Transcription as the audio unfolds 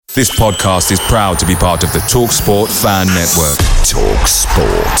This podcast is proud to be part of the TalkSport Fan Network.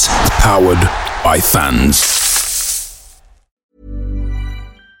 TalkSport. Powered by fans.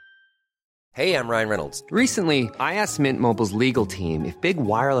 Hey, I'm Ryan Reynolds. Recently, I asked Mint Mobile's legal team if big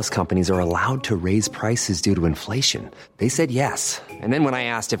wireless companies are allowed to raise prices due to inflation. They said yes. And then when I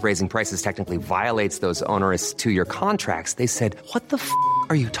asked if raising prices technically violates those onerous two-year contracts, they said, "What the f***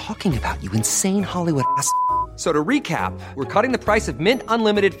 are you talking about, you insane Hollywood ass?" So to recap, we're cutting the price of Mint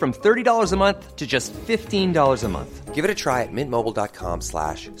Unlimited from $30 a month to just $15 a month. Give it a try at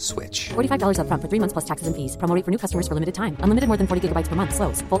mintmobile.com/switch. $45 up front for 3 months plus taxes and fees. Promo rate for new customers for limited time. Unlimited more than 40 gigabytes per month.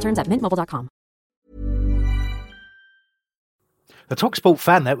 Slows full terms at mintmobile.com. The TalkSport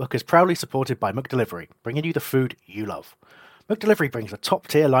Fan Network is proudly supported by McDelivery, bringing you the food you love. McDelivery brings a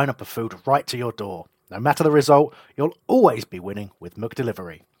top-tier lineup of food right to your door. No matter the result, you'll always be winning with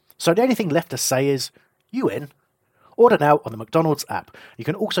McDelivery. So the only thing left to say is, you in? Order now on the McDonald's app. You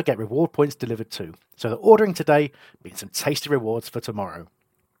can also get reward points delivered too, so that ordering today means some tasty rewards for tomorrow.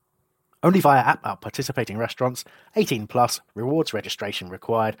 Only via app at participating restaurants, 18 plus, rewards registration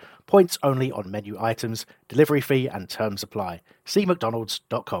required, points only on menu items, delivery fee and terms apply. See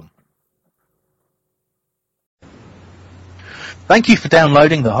mcdonalds.com. Thank you for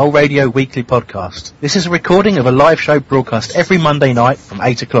downloading the Whole Radio Weekly Podcast. This is a recording of a live show broadcast every Monday night from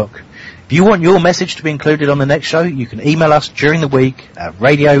 8 o'clock. If you want your message to be included on the next show, you can email us during the week at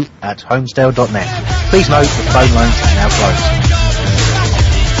radio@homesdale.net. Please note the phone lines are now closed.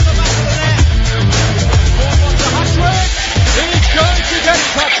 He's going to get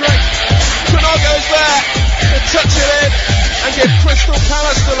Patrick. Canoga's there to touch it in and give Crystal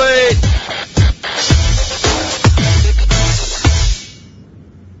Palace the lead.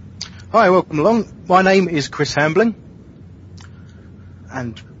 Hi, welcome along. My name is Chris Hambling,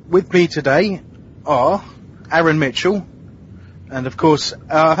 and with me today are Aaron Mitchell, and of course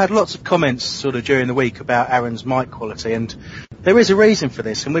I've had lots of comments sort of during the week about Aaron's mic quality, and there is a reason for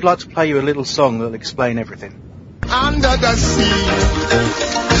this, and we'd like to play you a little song that will explain everything. Under the sea,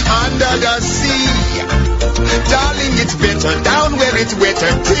 darling, it's better down where it's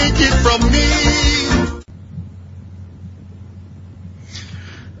wetter, take it from me.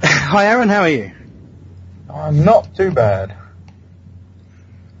 Hi Aaron, how are you? Not too bad.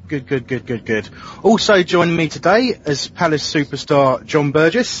 Good. Also joining me today is Palace superstar John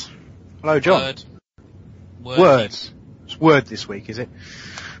Burgess. Hello, John. Word. It's Word this week, is it?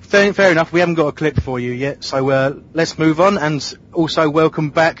 Fair enough. We haven't got a clip for you yet, so let's move on. And also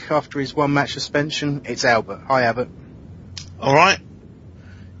welcome back after his one-match suspension. It's Albert. Hi, Albert. All right.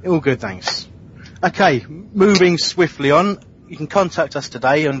 All good, thanks. Okay, moving swiftly on. You can contact us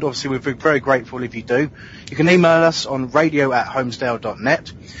today, and obviously we're very grateful if you do. You can email us on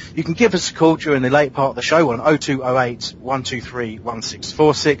radio@homesdale.net. You can give us a call during the late part of the show on 0208 123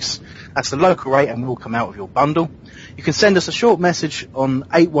 1646. That's the local rate, and we'll come out with your bundle. You can send us a short message on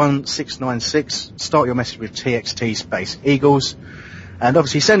 81696. Start your message with TXT space Eagles. And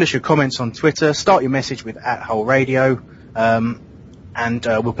obviously send us your comments on Twitter. Start your message with @WholeRadio. And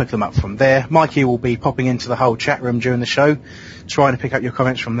we'll pick them up from there. Mikey will be popping into the whole chat room during the show, trying to pick up your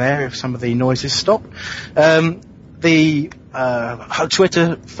comments from there if some of the noises stop. The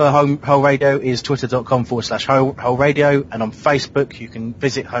Twitter for Whole Radio is twitter.com/Whole Radio, and on Facebook you can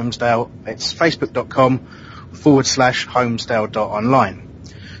visit Homesdale. It's facebook.com/Homesdale.online.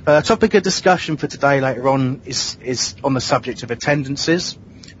 Topic of discussion for today later on is on the subject of attendances.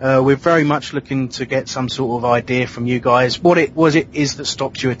 We're very much looking to get some sort of idea from you guys what it is that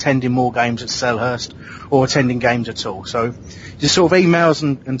stops you attending more games at Selhurst or attending games at all. So just sort of emails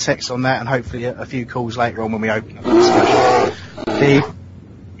and texts on that, and hopefully a few calls later on when we open up the discussion. The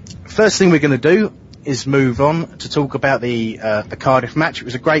first thing we're going to do is move on to talk about the Cardiff match. It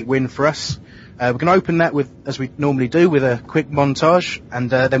was a great win for us. We're going to open that with, as we normally do, with a quick montage,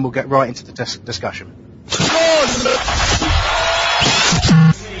 and then we'll get right into the discussion.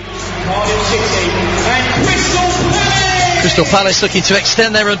 Crystal Palace looking to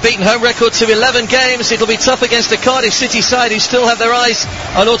extend their unbeaten home record to 11 games. It'll be tough against the Cardiff City side who still have their eyes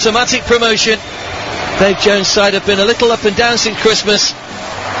on automatic promotion. Dave Jones' side have been a little up and down since Christmas.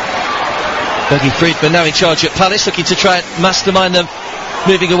 Dougie Friedman now in charge at Palace, looking to try and mastermind them,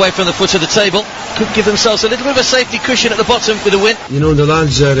 moving away from the foot of the table. Could give themselves a little bit of a safety cushion at the bottom with a win. You know, the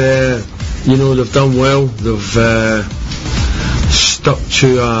lads are, they've done well. They've stuck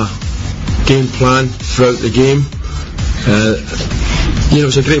to a game plan throughout the game.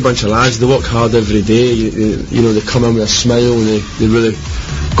 It's a great bunch of lads. They work hard every day. They come in with a smile and they really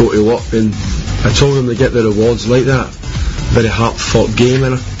go to work. And I told them to get the rewards like that. Very hard-fought game,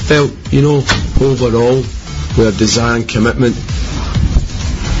 and I felt, overall, with a desire and commitment,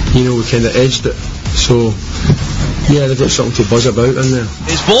 you know, we kind of edged it. So, yeah, they've got something to buzz about in there.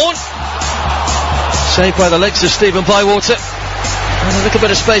 It's Vaughan. Saved by the legs of Stephen Bywater. And a little bit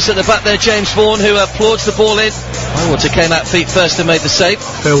of space at the back there, James Vaughan, who plods the ball in. Bywater came out feet first and made the save.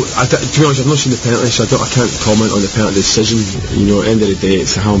 Well, to be honest, I've not seen the penalty, so I can't comment on the penalty decision. You know, at the end of the day,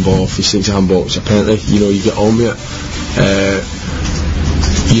 it's a handball. If you think it's a handball, it's a penalty. You know, you get on with it.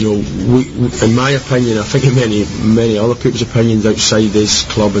 You know, we, in my opinion, I think in many other people's opinions outside this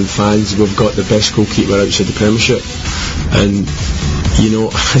club and fans, we've got the best goalkeeper outside the Premiership. And, you know,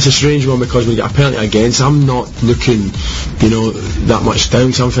 it's a strange one because we get a penalty against. I'm not looking, you know, that much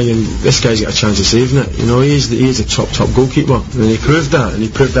down. So I'm thinking, this guy's got a chance of saving it. You know, he is a top goalkeeper. And he proved that. And he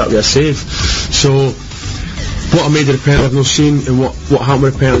proved that with a save. So, what I made of the penalty I've not seen, and what happened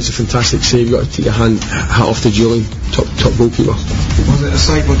with the penalty is a fantastic save. You've got to take your hat off to Julian, top goalkeeper. Was it a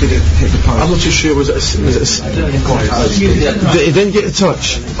save or did it hit the post? I'm not too sure. Was it he didn't get a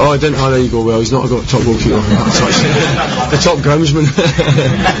touch? Oh, he didn't. Oh, there you go. Well, he's not a top goalkeeper. The top groundsman.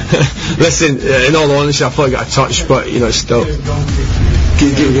 Listen, in all honesty, I thought he got a touch, but you know, still.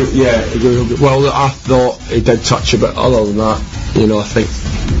 Well, I thought he did touch it, but other than that, you know, I think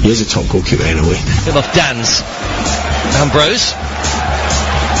he is a top goalkeeper anyway. Bit off Dan's. Ambrose.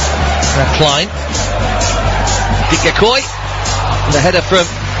 Klein. Dikakoy. And the header from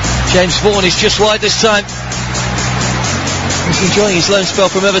James Vaughan is just wide this time. He's enjoying his loan spell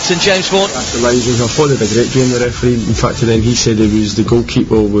from Everton, James Vaughan. I thought they did a great game, the referee. In fact, then he said the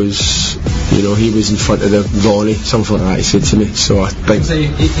goalkeeper was, you know, he was in front of the Ronnie, something like that he said to me. So I think... So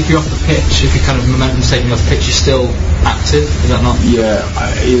if you're off the pitch, if your kind of momentum's taking off the pitch, you're still active, is that not? Yeah,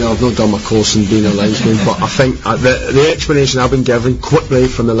 I've not done my course in being a linesman, but I think the explanation I've been given quickly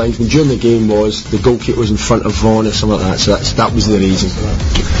from the linesman during the game was the goalkeeper was in front of Vaughan or something like that, so that was the reason.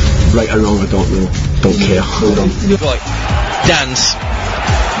 Right or wrong, I don't know. Don't care. Right. Dan's.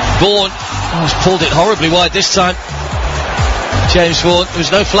 Vaughan has pulled it horribly wide this time. James Vaughan, there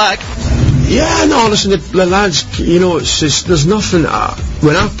was no flag. Yeah, no, listen, the lads, you know, it's just, there's nothing,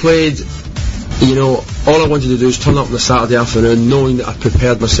 when I played, you know, all I wanted to do is turn up on a Saturday afternoon knowing that I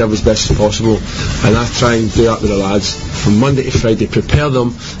prepared myself as best as possible, and I try and do that with the lads from Monday to Friday, prepare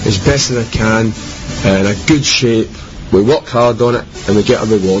them as best as I can, in a good shape. We work hard on it and we get our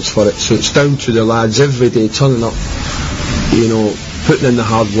rewards for it, so it's down to the lads every day turning up, you know, putting in the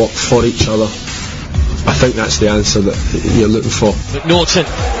hard work for each other. I think that's the answer that you're looking for. McNaughton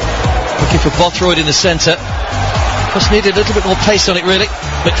looking for Bothroyd in the centre. Just needed a little bit more pace on it, really.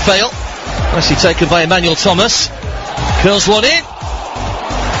 McPhail, nicely taken by Emmanuel Thomas. Curls one in.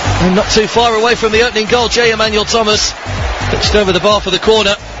 And not too far away from the opening goal. J. Emmanuel Thomas pitched over the bar for the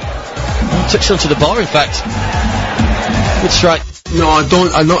corner. Touched onto the bar, in fact. Good strike. No, I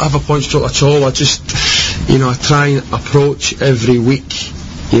don't have a point stroke at all. I just, you know, I try and approach every week.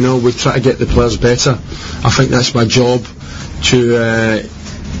 You know, we try to get the players better. I think that's my job to,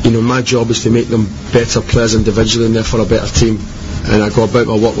 you know, my job is to make them better players individually and therefore a better team. And I go about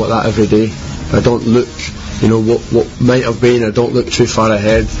my work like that every day. I don't look, you know, what might have been, I don't look too far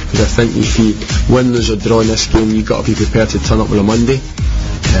ahead, because I think if you win, lose or draw in this game, you've got to be prepared to turn up on a Monday,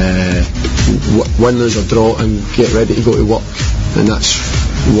 win, lose or draw, and get ready to go to work. And that's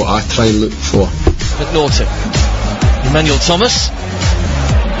what I try and look for. McNaughton. Emmanuel Thomas.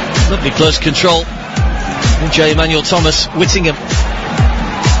 Lovely close control. And J. Emmanuel Thomas, Whittingham.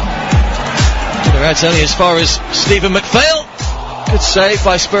 They're out only as far as Stephen McPhail. Good save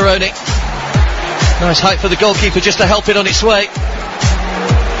by Speroni. Nice height for the goalkeeper just to help it on its way.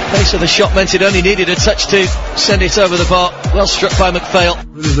 Pace of the shot meant it only needed a touch to send it over the bar. Well struck by McPhail.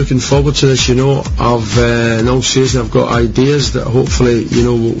 Really looking forward to this, you know. In all season I've got ideas that hopefully, you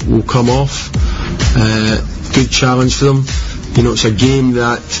know, will come off. Good challenge for them. You know, it's a game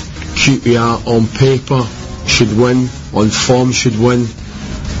that QPR on paper should win, on form should win,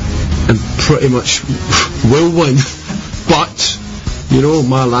 and pretty much will win. But, you know,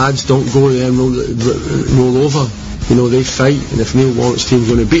 my lads don't go there and roll over. You know, they fight, and if Neil Warnock's team's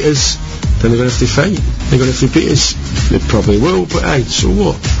going to beat us, then they're going to have to fight. They're going to have to beat us. They probably will, but hey, so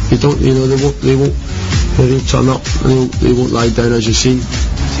what? They don't, you know, they won't turn up, they won't lie down, as you've seen.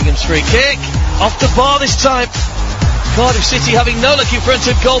 Whittingham's free kick, off the bar this time. Cardiff City having no look in front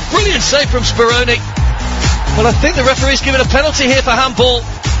of goal. Brilliant save from Speroni. Well, I think the referee's given a penalty here for handball.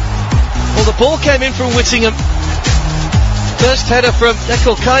 Well, the ball came in from Whittingham. First header from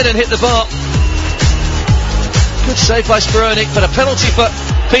Declan Kaidan hit the bar. Good save by Speroni, but a penalty for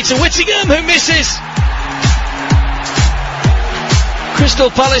Peter Whittingham, who misses.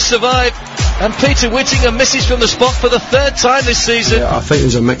 Crystal Palace survive, and Peter Whittingham misses from the spot for the third time this season. Yeah, I think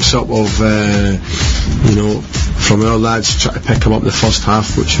there's a mix-up of, you know, from our lads trying to pick him up in the first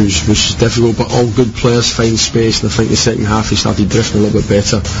half, which was difficult, but all good players find space, and I think the second half he started drifting a little bit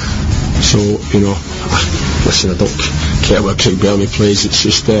better. So, you know, listen, I don't care what Craig Bellamy plays, it's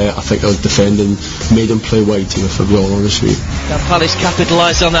just I think our defending made him play wide, and if I'm real honest with you. Now Palace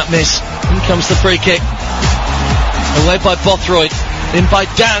capitalised on that miss. In comes the free kick. Away by Bothroyd. In by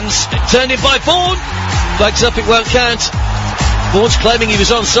Dans. Turned in by Vaughan. Flags up, it won't count. Vaughan's claiming he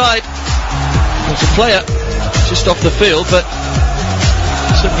was onside. There's a player just off the field, but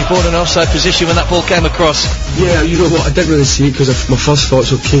certainly Vaughan in an offside position when that ball came across. Yeah, you know what, I didn't really see it, because my first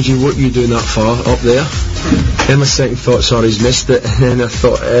thoughts were, KG, what are you doing that far up there? Then my second thought, sorry, he's missed it, and then I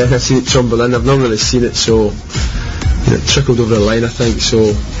thought, I've seen it tumble in. I've not really seen it, so it trickled over the line, I think. So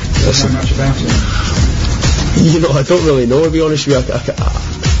Don't know much about it. You know, I don't really know, to be honest with you.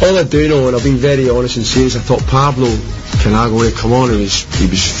 All I do know, and I've been very honest and serious, I thought Pablo Canago, when he come on, he was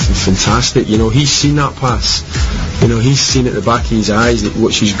fantastic. You know, he's seen that pass. You know, he's seen it at the back of his eyes,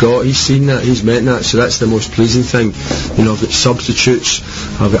 what she's got. He's seen that, he's meant that, so that's the most pleasing thing. You know, I've got substitutes,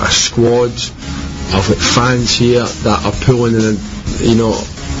 I've got a squad, I've got fans here that are pulling in, you know,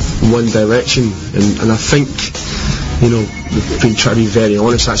 one direction, and I think, you know, we've been trying to be very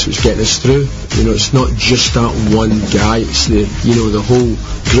honest, that's what's getting us through. You know, it's not just that one guy, it's the, you know, the whole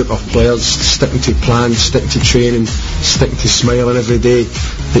group of players sticking to plans, sticking to training, sticking to smiling every day,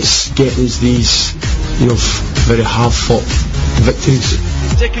 that's getting us these, you know, very hard-fought victories.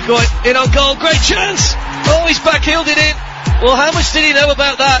 Dickagoy in on goal, great chance! Oh, he's backheeled it in. Well, how much did he know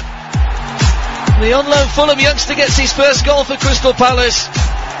about that? The on-loan Fulham youngster gets his first goal for Crystal Palace.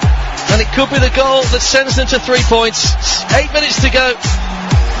 And it could be the goal that sends them to 3 points. 8 minutes to go.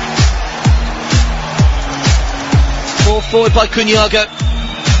 Ball forward by Cunyago.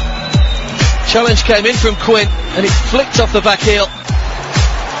 Challenge came in from Quinn, and it flicked off the back heel.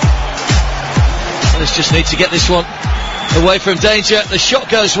 Palace just need to get this one away from danger. The shot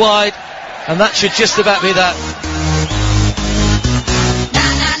goes wide, and that should just about be that.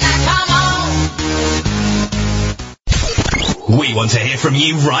 We want to hear from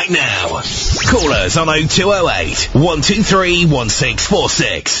you right now. Call us on 0208 123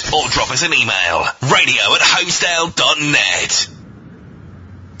 1646 or drop us an email, radio@homesdale.net.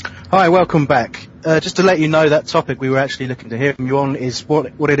 Hi, welcome back. Just to let you know, that topic we were actually looking to hear from you on is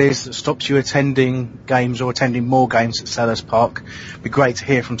what it is that stops you attending games or attending more games at Selhurst Park. It'd be great to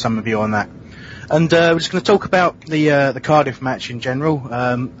hear from some of you on that. And we're just going to talk about the Cardiff match in general.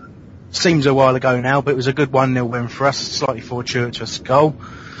 Seems a while ago now, but it was a good 1-0 win for us, slightly fortuitous goal.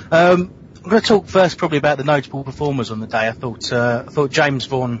 I'm going to talk first probably about the notable performers on the day. I thought James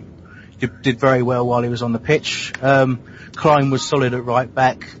Vaughan did very well while he was on the pitch. Klein was solid at right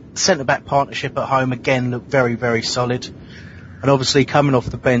back. Centre-back partnership at home again looked very, very solid. And obviously coming off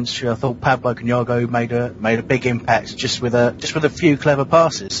the bench, I thought Pablo Cunyago made a big impact just with a few clever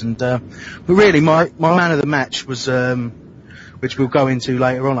passes. And but really, my man of the match was, which we'll go into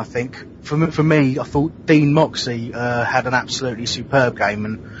later on, I think. For me, I thought Dean Moxey had an absolutely superb game,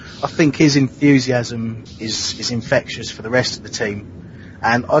 and I think his enthusiasm is infectious for the rest of the team.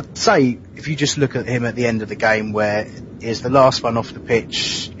 And I'd say, if you just look at him at the end of the game, where he's the last one off the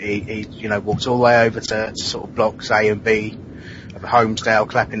pitch, he walks all the way over to sort of blocks A and B of Homesdale,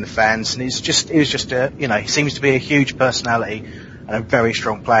 clapping the fans, and he seems to be a huge personality and a very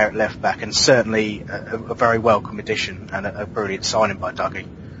strong player at left back, and certainly a very welcome addition and a brilliant signing by Dougie.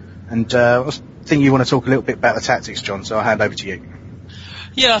 And I think you want to talk a little bit about the tactics, John, so I'll hand over to you.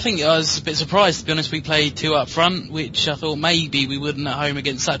 Yeah, I think I was a bit surprised, to be honest. We played 2 up front, which I thought maybe we wouldn't at home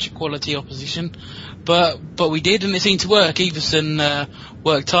against such a quality opposition. But we did, and it seemed to work. Everson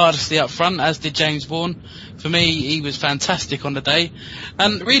worked tirelessly up front, as did James Vaughan. For me, he was fantastic on the day.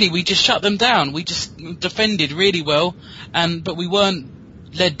 And really, we just shut them down. We just defended really well, but we weren't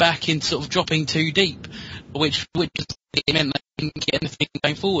led back into sort of dropping too deep, which meant they didn't get anything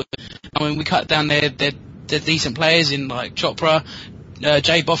going forward. I mean, we cut down their decent players in like Chopra.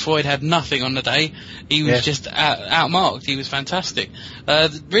 Jay Bothroyd had nothing on the day. He was just outmarked. He was fantastic.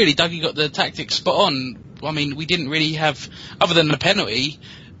 Really, Dougie got the tactics spot on. I mean, we didn't really have, other than the penalty,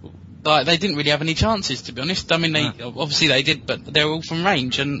 they didn't really have any chances, to be honest. I mean, obviously they did, but they were all from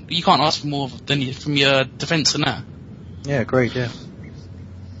range, and you can't ask for more from your defence than that. Yeah, agreed, yeah.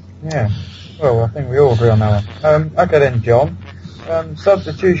 Yeah, well, I think we all agree on that one. Okay then, John.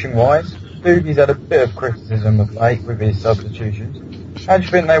 Substitution-wise, Dougie's had a bit of criticism of late with his substitutions. How do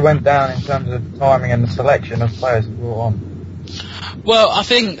you think they went down in terms of timing and the selection of players he brought on? Well, I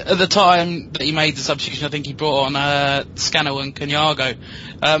think at the time that he made the substitution, I think he brought on Scannell and Cunyago.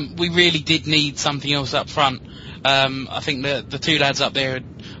 We really did need something else up front. I think the 2 lads up there had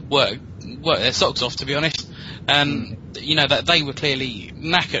worked their socks off, to be honest. and you know that they were clearly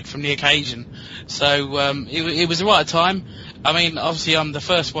knackered from the occasion. So it was the right time. I mean, obviously I'm the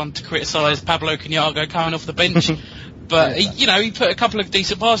first one to criticise Pablo Caniago coming off the bench. But, he put a couple of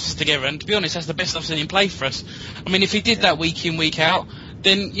decent passes together, and to be honest, that's the best I've seen him play for us. I mean, if he did that week in, week out,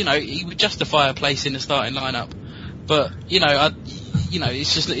 then, he would justify a place in the starting lineup. But,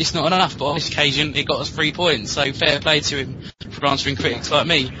 it's not enough. But on this occasion, it got us 3 points, so fair play to him for answering critics like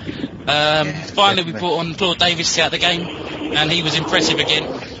me. Finally, we brought on Claude Davis out the game, and he was impressive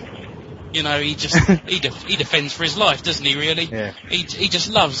again. He defends for his life, doesn't he, really? Yeah. He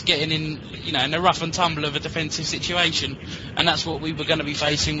just loves getting in, in the rough and tumble of a defensive situation, and that's what we were going to be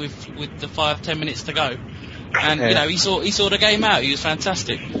facing with the 5-10 minutes to go. And, he saw the game out. He was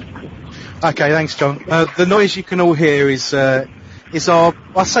fantastic. Okay, thanks, John. The noise you can all hear is our,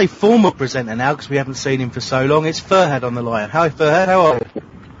 I say former presenter now, because we haven't seen him for so long. It's Furhad on the line. Hi, Furhad, how are you?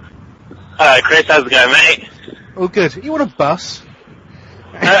 Hi, Chris, how's it going, mate? All good. You on a bus?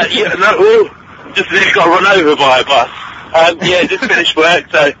 Just nearly got run over by a bus. Just finished work,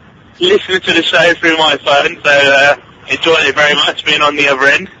 so listening to the show through my phone, so enjoying it very much, being on the other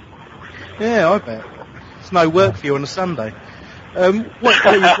end. Yeah, I bet. It's no work for you on a Sunday. What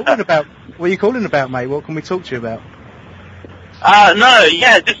are you calling about? What are you calling about, mate? What can we talk to you about?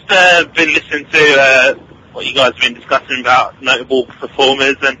 Just been listening to what you guys have been discussing about notable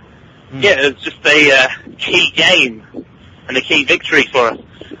performers, and it was just a key game and a key victory for us.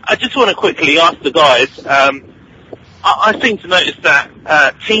 I just want to quickly ask the guys, I seem to notice that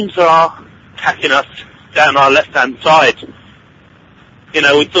teams are attacking us down our left-hand side. We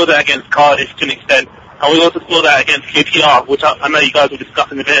saw that against Cardiff to an extent, and we also saw that against QPR, which I know you guys were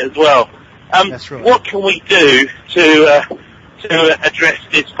discussing a bit as well. That's right. What can we do to address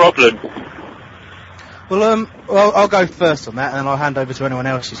this problem? Well, I'll go first on that, and I'll hand over to anyone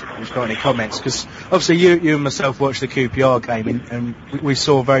else who's got any comments, because obviously you and myself watched the QPR game, and we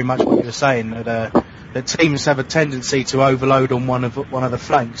saw very much what you were saying, that teams have a tendency to overload on one of the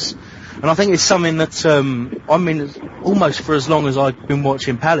flanks. And I think it's something that, almost for as long as I've been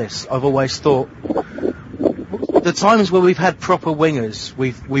watching Palace, I've always thought, the times where we've had proper wingers,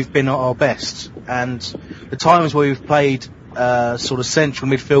 we've been at our best, and the times where we've played sort of central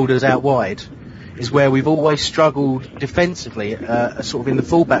midfielders out wide, is where we've always struggled defensively, sort of in the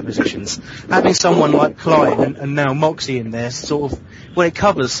fullback positions. Having someone like Klein and now Moxie in there, sort of, it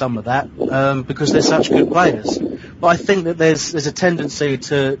covers some of that, because they're such good players. But I think that there's a tendency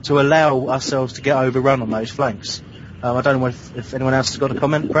to allow ourselves to get overrun on those flanks. I don't know if anyone else has got a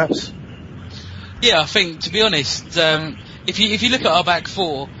comment, perhaps? Yeah, I think, to be honest, if you look at our back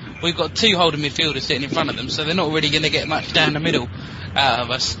four, we've got two holding midfielders sitting in front of them, so they're not really going to get much down the middle out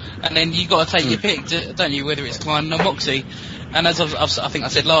of us. And then you've got to take your pick, don't you, whether it's Klein or Moxie. And as I think I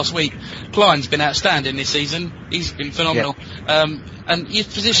said last week, Klein's been outstanding this season. He's been phenomenal. Yeah. And his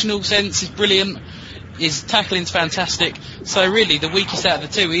positional sense is brilliant. His tackling's fantastic. So really, the weakest out of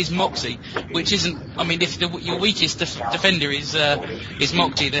the two is Moxie, which isn't. I mean, if your weakest defender is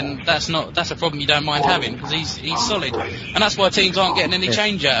Moxie, then that's a problem you don't mind having, because he's solid, and that's why teams aren't getting any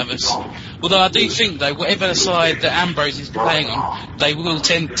change out of us. Although I do think, though, whatever side that Ambrose is playing on, they will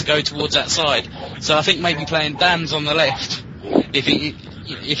tend to go towards that side. So I think maybe playing Dan's on the left, if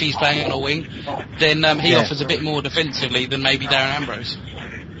he's playing on a wing, then he offers a bit more defensively than maybe Darren Ambrose.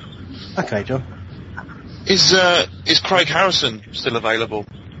 Okay, John. Is Craig Harrison still available?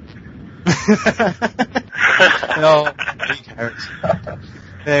 Oh, Craig Harrison.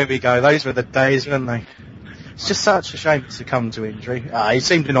 There we go. Those were the days, weren't they? It's just such a shame to come to injury. He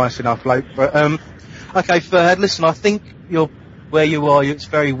seemed a nice enough bloke, but okay, Furhad, listen, I think where you are, it's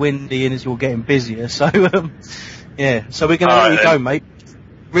very windy and you're getting busier, so so we're going to let you go, mate.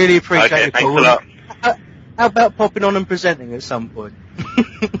 Really appreciate the call. Thanks a lot. How about popping on and presenting at some point?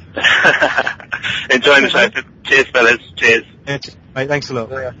 Enjoying the show. Cheers, fellas. Cheers. Yeah, mate, thanks a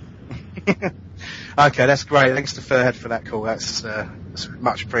lot. Yeah. Okay, that's great. Thanks to Furhad for that call. That's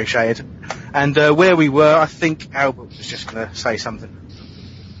much appreciated. And where we were, I think Albert was just going to say something.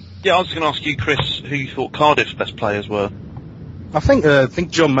 Yeah, I was going to ask you, Chris, who you thought Cardiff's best players were. I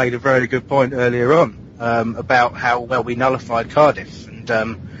think John made a very good point earlier on about how well we nullified Cardiff, and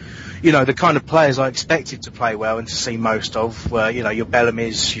the kind of players I expected to play well and to see most of were, your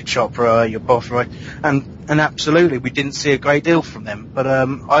Bellamy's, your Chopra, your Bothroyd, and absolutely we didn't see a great deal from them. But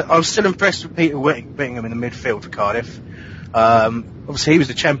I was still impressed with Peter Whittingham in the midfield for Cardiff. Obviously he was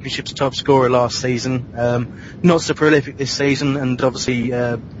the Championship's top scorer last season, not so prolific this season, and obviously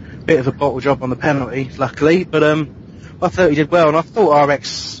a bit of a bottle job on the penalty, luckily, but I thought he did well, and I thought our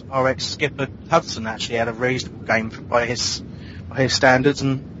ex skipper Hudson actually had a reasonable game by his standards,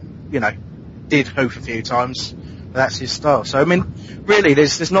 and did hoof a few times, but that's his style. So, I mean, really,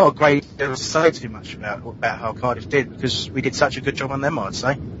 there's not a great deal to say too much about how Cardiff did, because we did such a good job on them, I'd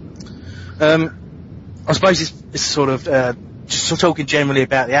say. I suppose it's sort of, just talking generally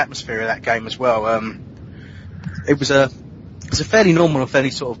about the atmosphere of that game as well. It was a fairly normal,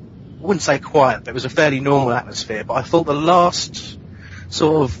 fairly sort of, I wouldn't say quiet, but it was a fairly normal atmosphere. But I thought the last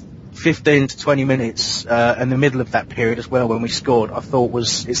sort of 15 to 20 minutes in the middle of that period as well, when we scored, I thought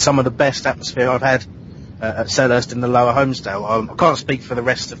it's some of the best atmosphere I've had at Selhurst in the Lower Holmesdale. I can't speak for the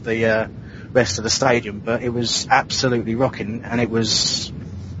rest of the stadium, but it was absolutely rocking, and it was,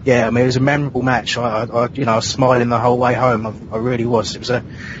 yeah, I mean, it was a memorable match. I was smiling the whole way home. I really was. It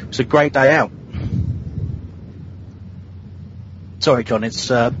was a great day out. Sorry, John, it's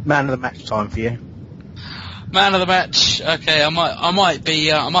man of the match time for you. Man of the match. Okay, I might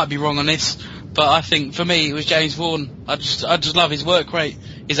be wrong on this, but I think for me it was James Vaughan. I just love his work rate.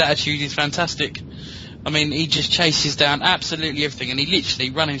 His attitude is fantastic. I mean, he just chases down absolutely everything, and he literally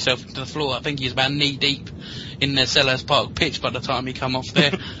ran himself into the floor. I think he was about knee deep in the Selhurst Park pitch by the time he come off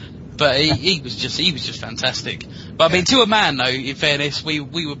there. But he was just fantastic. But I mean, to a man though, in fairness, we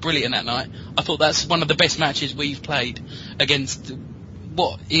were brilliant that night. I thought that's one of the best matches we've played against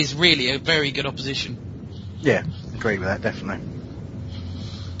what is really a very good opposition. Yeah, agree with that, definitely.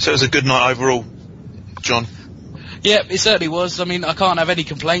 So it was a good night overall, John? Yeah, it certainly was. I mean, I can't have any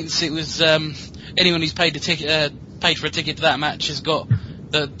complaints. It was, anyone who's paid for a ticket to that match has got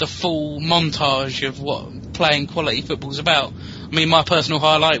the full montage of what playing quality football's about. I mean, my personal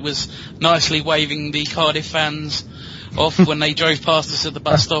highlight was nicely waving the Cardiff fans off when they drove past us at the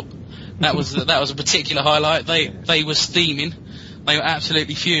bus stop. That was a particular highlight. They were steaming. They were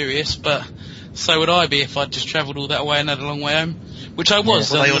absolutely furious, but so would I be if I'd just travelled all that way and had a long way home, which I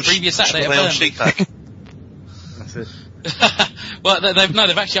was on the previous Saturday. Were they on sheepback? That's it. Well,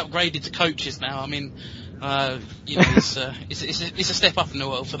 they've actually upgraded to coaches now. I mean, it's a step up in the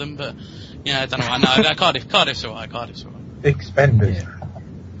world for them, but I don't know. I know Cardiff's all right. Big spenders.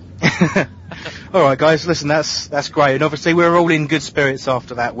 All right, guys. Listen, that's great, and obviously we're all in good spirits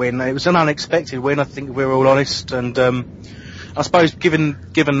after that win. It was an unexpected win. I think we're all honest, and I suppose given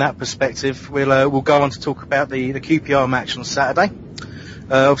that perspective, we'll go on to talk about the QPR match on Saturday.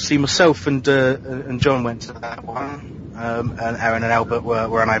 Obviously, myself and John went to that one, and Aaron and Albert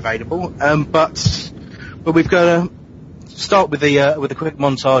were unavailable. But we've got to start with a quick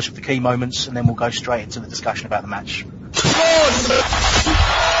montage of the key moments, and then we'll go straight into the discussion about the match.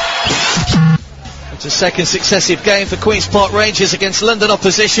 It's a second successive game for Queen's Park Rangers against London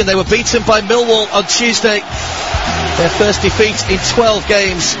opposition. They were beaten by Millwall on Tuesday. Their first defeat in 12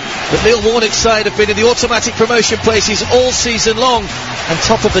 games. But Neil Warnock's side have been in the automatic promotion places all season long and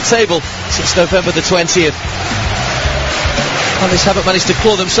top of the table since November the 20th. Palace haven't managed to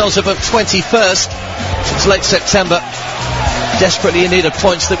claw themselves above 21st since late September. Desperately in need of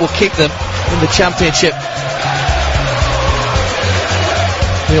points that will keep them in the Championship.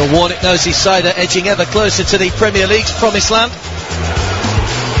 Neil Warnock knows his side are edging ever closer to the Premier League's promised land.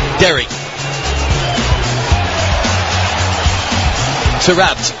 Derry. To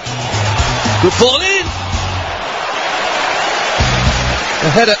Rabt. Good ball in!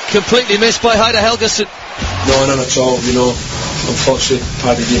 The header completely missed by Heider Helgason. No, none at all. Unfortunately,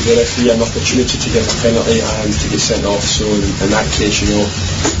 Paddy gave the referee an opportunity to get a penalty and to get sent off. So in that case,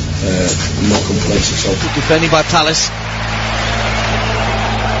 no complaints at all. Good defending by Palace.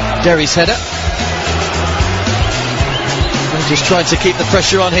 Derry's header. And just trying to keep the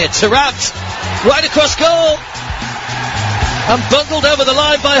pressure on here. Tarat, right across goal. And bungled over the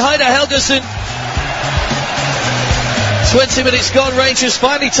line by Heider Helgason. 20 minutes gone, Rangers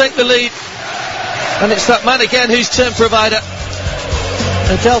finally take the lead. And it's that man again who's turn provider.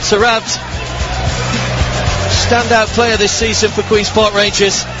 Adel Tarat, standout player this season for Queen's Park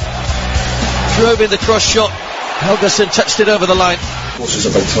Rangers. Drove in the cross shot. Helgason touched it over the line. Of course, it's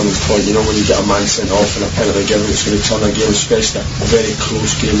a big turning point. When you get a man sent off and a penalty given, it's going to turn a game, especially a very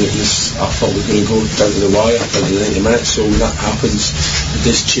close game like this. I thought we were going to go down to the wire, down to the 90 minutes. So when that happens, it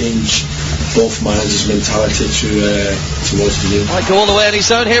does change both managers' mentality towards the game. Might go all the way on his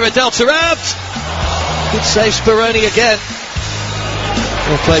own here, Adel Tarat. Good save, Speroni again.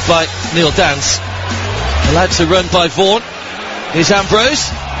 Well played by Neil Dance. Allowed to run by Vaughan. Here's Ambrose.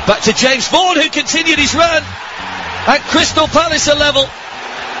 Back to James Vaughan, who continued his run. And Crystal Palace are level.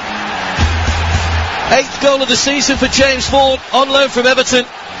 8th goal of the season for James Vaughan, on loan from Everton.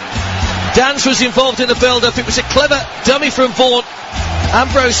 Dance was involved in the build-up. It was a clever dummy from Vaughan.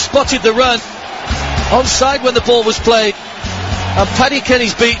 Ambrose spotted the run. Onside when the ball was played. And Paddy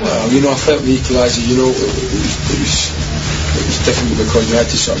Kenny's beaten. Well, I felt the equaliser, it was difficult because we had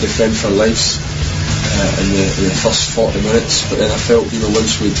to sort of defend for our lives in the first 40 minutes, but then I felt,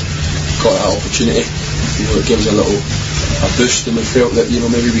 once we'd got that opportunity, it gave us a boost, and we felt that,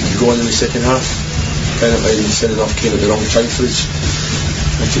 maybe we could go on in the second half. Penalty, instead enough came at the wrong time for us.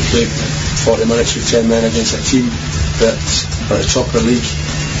 We had to play 40 minutes with 10 men against a team that's at the top of the league,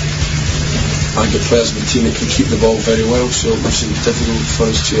 and get players in the team that can keep the ball very well, so it was difficult for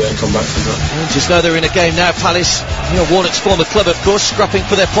us to come back from that. Just know they're in a game now, Palace, Warnock's former club of course, scrapping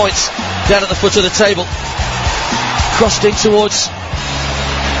for their points down at the foot of the table. Crossed in towards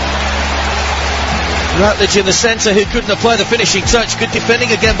Routledge in the centre, who couldn't apply the finishing touch. Good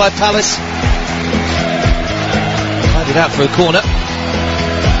defending again by Palace. Handed out for a corner.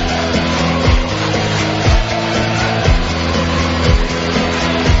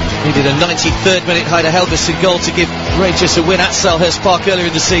 Needed a 93rd minute Heidar Helgason goal to give Rangers a win at Selhurst Park earlier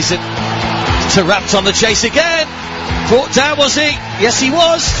in the season. Taarabt on the chase again. Brought down, was he? Yes, he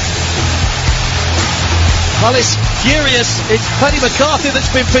was. Palace furious. It's Paddy McCarthy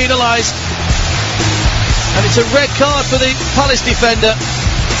that's been penalised. And it's a red card for the Palace defender.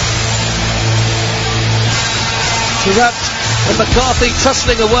 Taarabt and McCarthy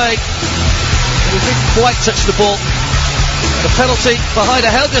tussling away. He didn't quite touch the ball. The penalty for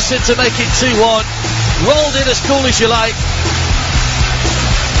Heidar Helgason to make it 2-1. Rolled in as cool as you like.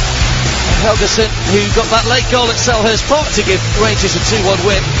 Helgason, who got that late goal at Selhurst Park to give Rangers a 2-1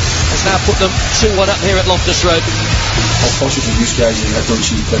 win, has now put them 2-1 up here at Loftus Road. Unfortunately for you guys, I don't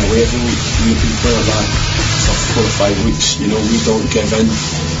see you playing away every week. We've been playing like that for 4 or 5 weeks. We don't give in.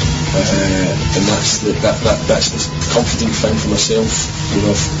 And that's the comforting thing for myself.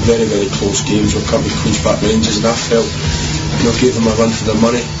 Very, very close games. We're coming to Queen's Park Rangers, and I felt, gave them a run for their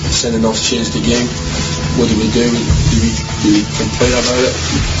money. Sending off changed the game. What do? Do we complain about it?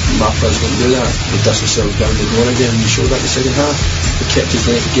 My players don't do that. We dust ourselves down the goal again. We showed that in the second half. We kept the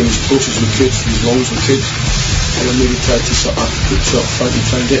game as close as we could, as long as we could, and then maybe tried to sort of fight and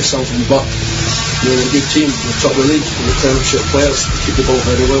try and get something. But we're a good team. We're top of the league. We're Premiership players. We keep the ball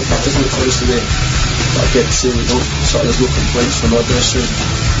very well. Particularly for us today. But I get to say we don't. There's no complaints from our dressing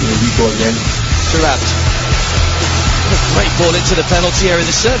room. We go again. Taarabt. Great ball into the penalty area.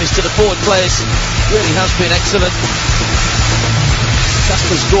 The service to the forward players really has been excellent.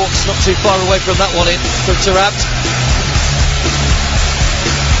 Kasper's Gorks not too far away from that one in from Taarabt.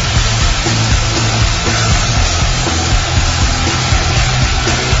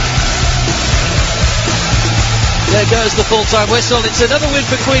 There goes the full-time whistle. It's another win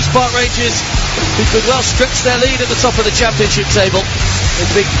for Queen's Park Rangers, who could well stretch their lead at the top of the Championship table.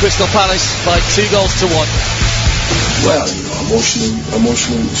 They beat Crystal Palace by 2-1. Well,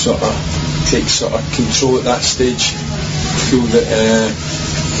 emotional sort of takes sort of control at that stage. I feel that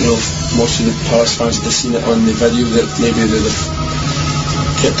most of the Palace fans have seen it on the video that maybe they've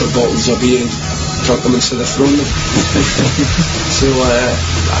kept their bottles of beer and drunk them instead of throwing them. So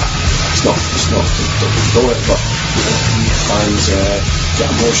it's not don't control it, but fans get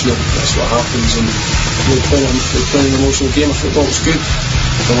emotional. That's what happens, and we're playing an emotional game of football. It's good.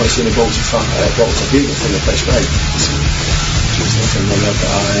 I don't want to see any bottles of beer from the pitch, right? There's nothing wrong with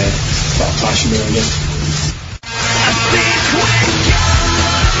that, but a passion there, I guess.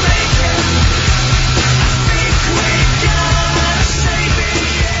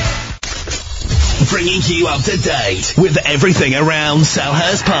 Bringing you up to date with everything around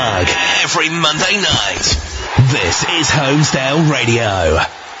Selhurst Park every Monday night. This is Holmesdale Radio.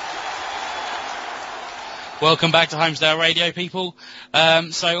 Welcome back to Holmesdale Radio, people.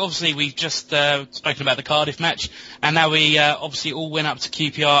 So obviously we've just spoken about the Cardiff match, and now we obviously all went up to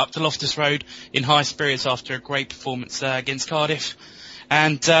QPR, up to Loftus Road in high spirits after a great performance against Cardiff.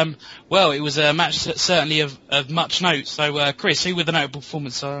 And well, it was a match that certainly of much note. So Chris, who were the notable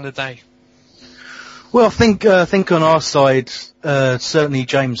performances on the day? Well, I think on our side, certainly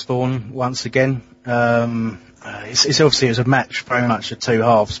James Thorne once again. It's obviously it was a match, very much of two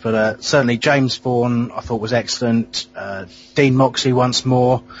halves, but certainly James Thorne I thought was excellent. Dean Moxey once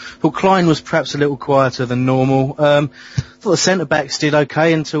more. Thought Klein was perhaps a little quieter than normal. Thought the centre backs did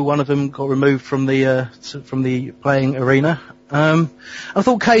okay until one of them got removed from the playing arena. I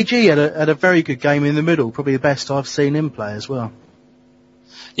thought KG had a very good game in the middle, probably the best I've seen him play as well.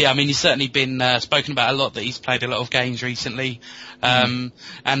 Yeah, I mean, he's certainly been spoken about a lot, that he's played a lot of games recently, and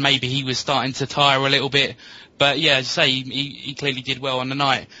maybe he was starting to tire a little bit. But yeah, as I say, he clearly did well on the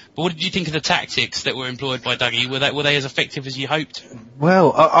night. But what did you think of the tactics that were employed by Dougie? Were they as effective as you hoped?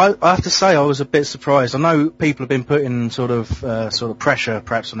 Well, I have to say I was a bit surprised. I know people have been putting sort of pressure,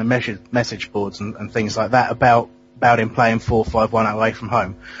 perhaps on the message boards and things like that about Bowden playing 4-5-1 away from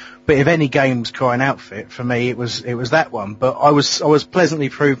home. But if any game was crying out for it, for me it was that one. But I was pleasantly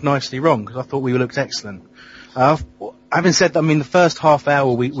proved nicely wrong, because I thought we looked excellent. Having said that, I mean, the first half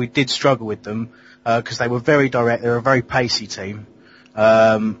hour we did struggle with them, because they were very direct. They were a very pacey team.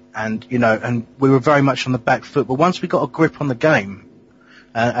 And we were very much on the back foot. But once we got a grip on the game,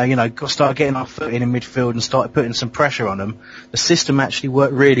 started getting our foot in midfield and started putting some pressure on them, the system actually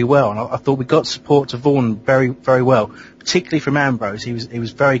worked really well. And I thought we got support to Vaughan very, very well, particularly from Ambrose. He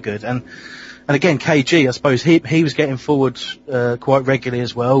was very good. And again, KG, I suppose he was getting forward quite regularly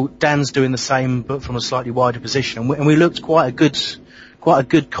as well. Dan's doing the same, but from a slightly wider position. And we looked quite a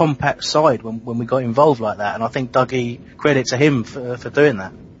good compact side when we got involved like that. And I think Dougie, credit to him for doing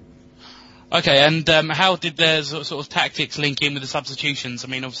that. Okay, and how did the sort of tactics link in with the substitutions? I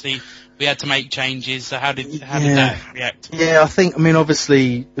mean, obviously we had to make changes. So how did that react? Yeah, I think,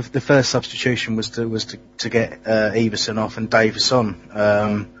 obviously the first substitution was to get Everson off and Davis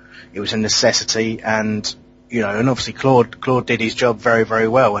on. It was a necessity, and obviously Claude did his job very, very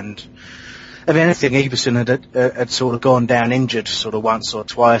well. And if anything, Everson had sort of gone down injured sort of once or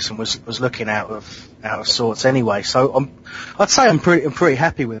twice and was looking out of sorts anyway. So I'd say I'm pretty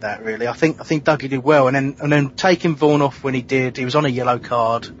happy with that, really. I think Dougie did well, and then taking Vaughan off when he did, he was on a yellow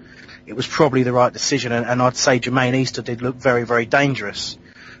card. It was probably the right decision, and I'd say Jermaine Easter did look very, very dangerous.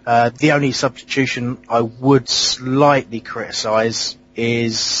 The only substitution I would slightly criticise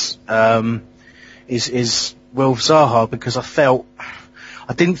is Will Zaha, because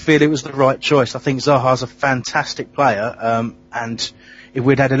I didn't feel it was the right choice. I think Zaha's a fantastic player, and if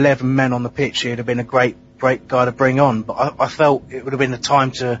we'd had 11 men on the pitch, he'd have been a great guy to bring on. But I felt it would have been the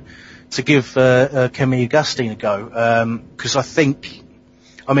time to give Kemi Augustine a go, because I think,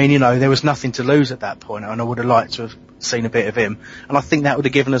 there was nothing to lose at that point, and I would have liked to have seen a bit of him. And I think that would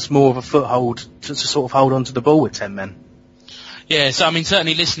have given us more of a foothold to sort of hold on to the ball with 10 men. Yeah, so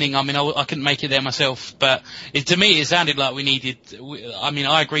certainly listening, I couldn't make it there myself, but to me it sounded like we needed,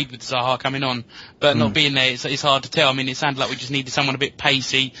 I agreed with Zaha coming on, but not being there, it's hard to tell. It sounded like we just needed someone a bit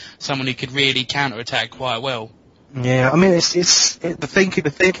pacey, someone who could really counter-attack quite well. Yeah, the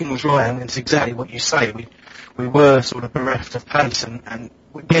thinking was right, and it's exactly what you say. We were sort of bereft of pace, and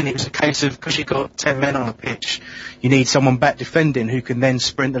again, it was a case of, because you've got 10 men on the pitch, you need someone back defending who can then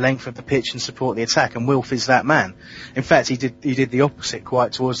sprint the length of the pitch and support the attack, and Wilf is that man. In fact, he did the opposite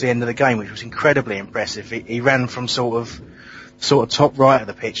quite towards the end of the game, which was incredibly impressive. He ran from sort of top right of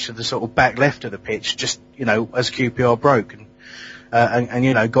the pitch to the sort of back left of the pitch, just, as QPR broke,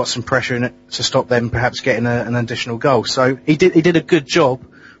 and got some pressure in it to stop them perhaps getting an additional goal. So he did a good job,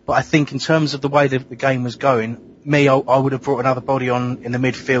 but I think in terms of the way the game was going, I would have brought another body on in the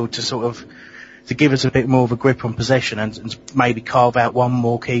midfield to give us a bit more of a grip on possession and maybe carve out one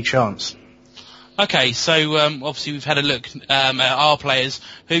more key chance. Okay, so obviously we've had a look at our players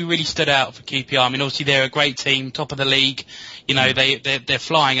who really stood out for QPR. Obviously they're a great team, top of the league. They're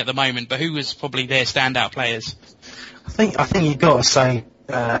flying at the moment. But who was probably their standout players? I think you've got to say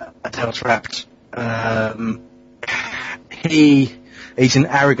Adel Trapt. He's an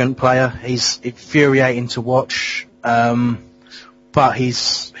arrogant player. He's infuriating to watch, but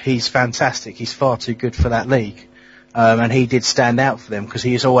he's fantastic. He's far too good for that league, and he did stand out for them because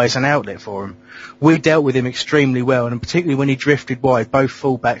he is always an outlet for him. We dealt with him extremely well, and particularly when he drifted wide, both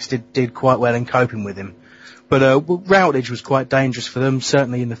fullbacks did quite well in coping with him. But Routledge was quite dangerous for them,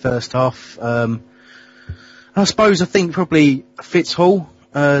 certainly in the first half. I think probably Fitzhall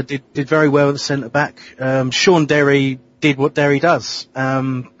did very well at the centre back. Sean Derry did what Derry does.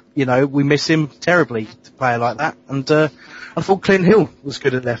 We miss him terribly, a player like that. And I thought Clint Hill was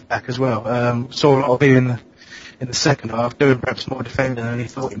good at left back as well. Saw a lot of him in the second half, doing perhaps more defending than he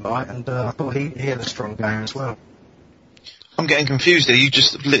thought he might. And I thought he had a strong game as well. I'm getting confused here. You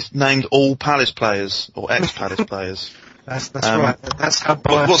just named all Palace players or ex-Palace players. That's right. That's how.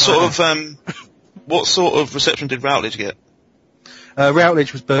 What sort of reception did Routledge get?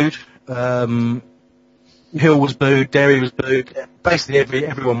 Routledge was booed. Hill was booed. Derry was booed. Basically,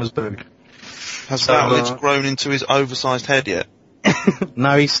 everyone was booed. Has Routledge grown into his oversized head yet?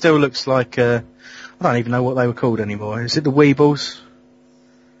 No, he still looks like. I don't even know what they were called anymore. Is it the Weebles?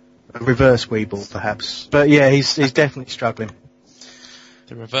 A reverse Weeble, perhaps. But yeah, he's definitely struggling.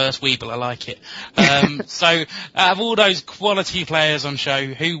 The reverse Weeble, I like it. So, out of all those quality players on show,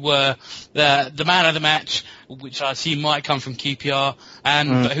 who were the man of the match, which I assume might come from QPR,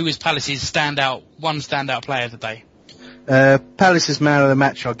 but who is Palace's standout player of the day? Palace's man of the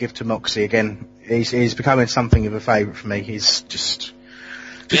match I'll give to Moxie again. He's becoming something of a favourite for me. He's just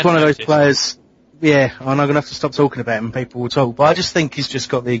one of those players. Yeah, and I'm going to have to stop talking about him and people will talk, but I just think he's just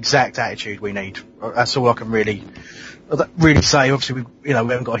got the exact attitude we need. That's all I can really say. Obviously, we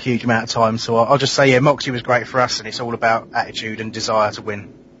haven't got a huge amount of time, so I'll just say, yeah, Moxie was great for us, and it's all about attitude and desire to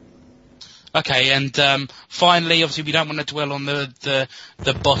win. Okay, and finally, obviously, we don't want to dwell on the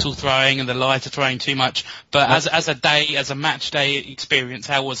bottle throwing and the lighter throwing too much. But as a match day experience,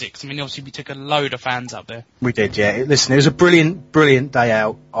 how was it? 'Cause, I mean, obviously, we took a load of fans up there. We did, yeah. Listen, it was a brilliant day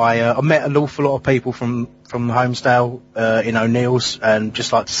out. I met an awful lot of people from Homesdale in O'Neill's, and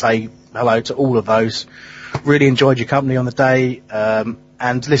just like to say hello to all of those. Really enjoyed your company on the day.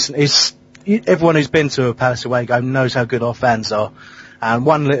 And listen, everyone who's been to a Palace away game knows how good our fans are. And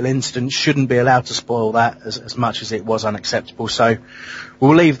one little incident shouldn't be allowed to spoil that as much as it was unacceptable. So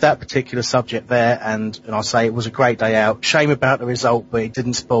we'll leave that particular subject there, and I'll say it was a great day out. Shame about the result, but it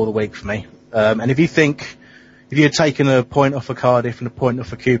didn't spoil the week for me. And if you had taken a point off of Cardiff and a point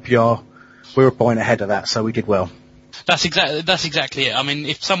off of QPR, we're a point ahead of that, so we did well. That's exactly it. I mean,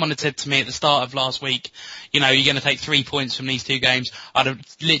 if someone had said to me at the start of last week, you're going to take 3 points from these 2 games, I'd have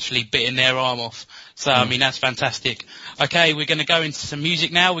literally bitten their arm off. So, I mean, that's fantastic. Okay, we're going to go into some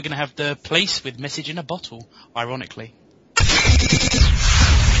music now. We're going to have The Police with Message in a Bottle, ironically.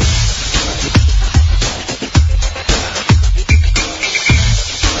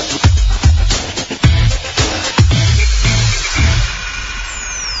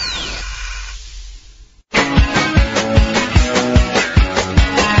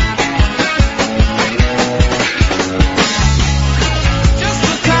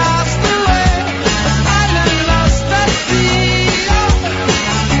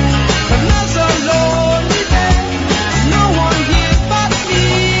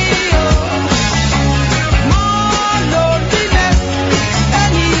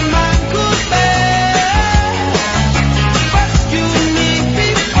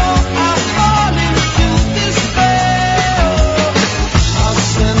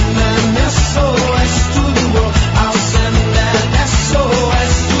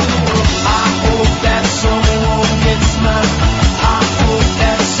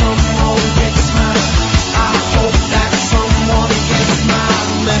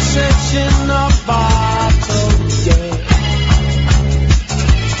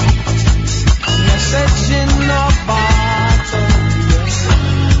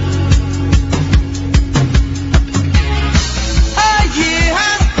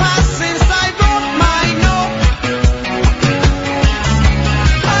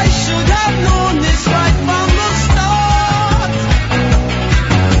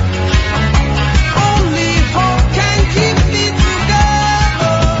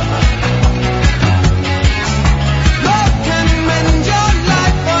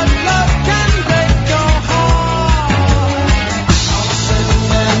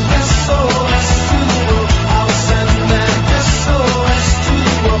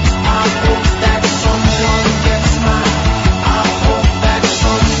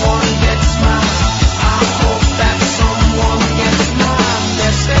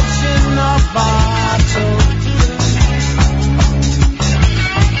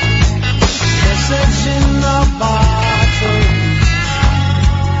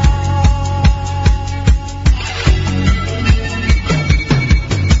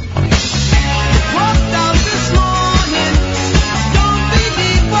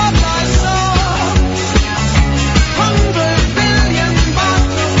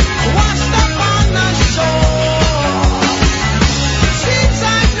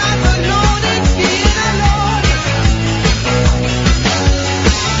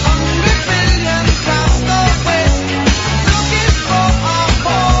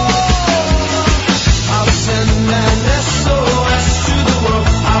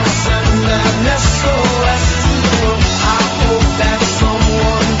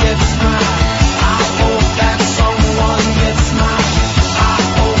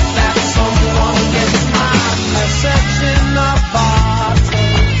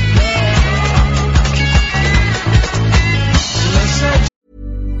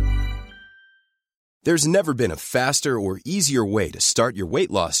 There's never been a faster or easier way to start your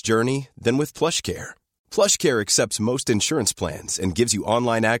weight loss journey than with PlushCare. PlushCare accepts most insurance plans and gives you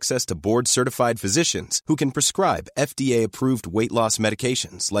online access to board-certified physicians who can prescribe FDA-approved weight loss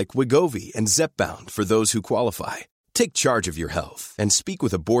medications like Wegovy and Zepbound for those who qualify. Take charge of your health and speak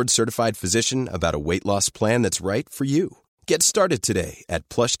with a board-certified physician about a weight loss plan that's right for you. Get started today at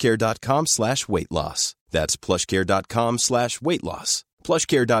plushcare.com/weight-loss. That's plushcare.com/weight-loss.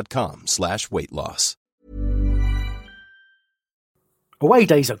 plushcare.com/weight-loss. Away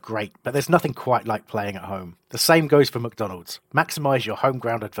days are great, but there's nothing quite like playing at home. The same goes for McDonald's. Maximise your home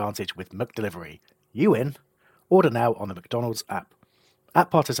ground advantage with McDelivery. You in? Order now on the McDonald's app.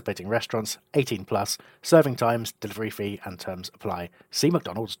 At participating restaurants, 18 plus, serving times, delivery fee and terms apply. See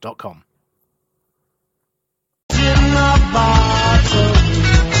mcdonalds.com. Message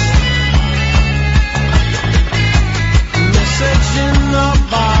in the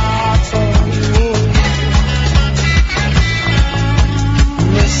bottle.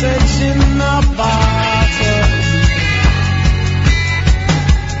 Message in the bottle.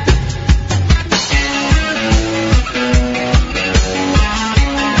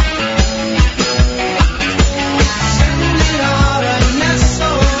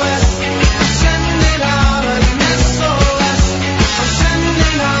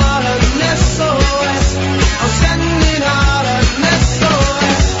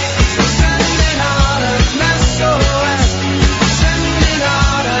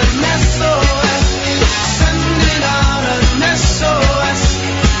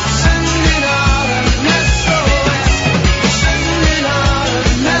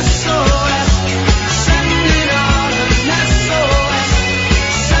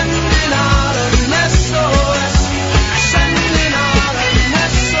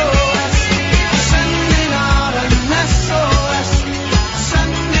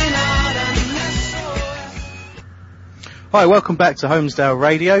 Hi, welcome back to Holmesdale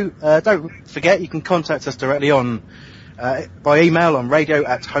Radio. Don't forget, you can contact us directly on by email on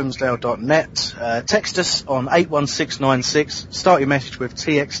radio@holmesdale.net. Text us on 81696. Start your message with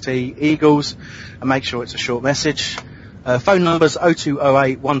TXT Eagles and make sure it's a short message. Phone numbers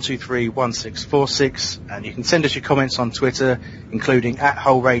 0208 123 1646, and you can send us your comments on Twitter, including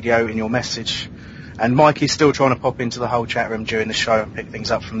 @WholeRadio in your message. And Mikey's still trying to pop into the whole chat room during the show and pick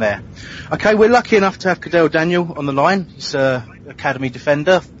things up from there. Okay, we're lucky enough to have Cadell Daniel on the line. He's Academy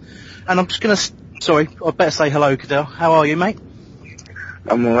defender. And I'm just going to... Sorry, I'd better say hello, Cadell. How are you, mate?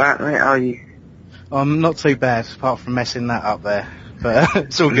 I'm alright, mate. How are you? I'm not too bad, apart from messing that up there. But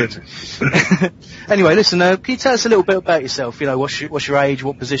it's all good. Anyway, listen, can you tell us a little bit about yourself? You know, what's your age,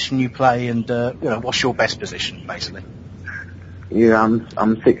 what position you play, and, what's your best position, basically? Yeah,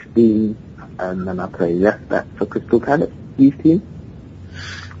 I'm 16. And then I play left back for Crystal Palace youth team.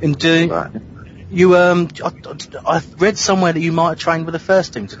 And you I read somewhere that you might have trained with the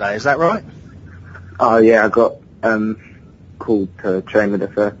first team today. Is that right? Oh yeah, I got called to train with the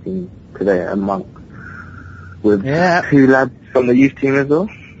first team today at Monk with two lads from the youth team as well.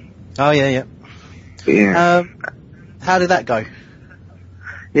 Oh yeah. How did that go?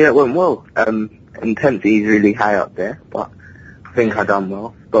 Yeah, it went well. Intensity is really high up there, but I think I done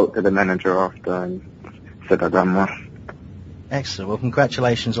well. Spoke to the manager after and said I done well. Excellent. Well,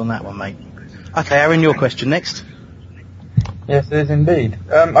 congratulations on that one, mate. Okay, Aaron, your question next. Yes, it is indeed.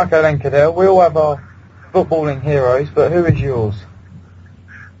 Okay then, Cadell, we all have our footballing heroes, but who is yours?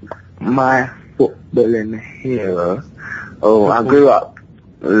 My footballing hero? Oh, I grew up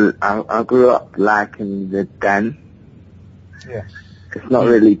liking Zidane. Yeah. It's not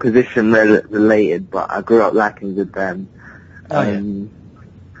really position related, but I grew up liking Zidane.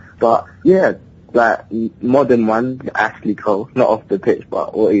 But yeah, like modern one, Ashley Cole, not off the pitch,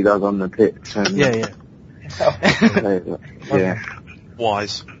 but what he does on the pitch. And yeah.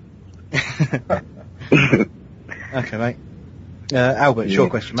 Wise. Okay, mate. Albert, it's your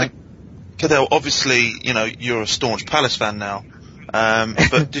question, mate. Cadell, obviously, you're a staunch Palace fan now.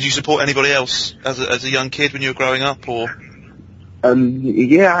 But did you support anybody else as a young kid when you were growing up, or?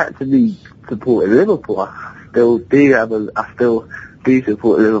 Yeah, I actually supported Liverpool. I still do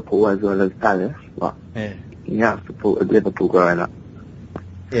support Liverpool as well as Palace, but I supported Liverpool growing up.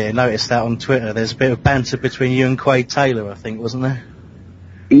 Yeah, noticed that on Twitter. There's a bit of banter between you and Quade Taylor, I think, wasn't there?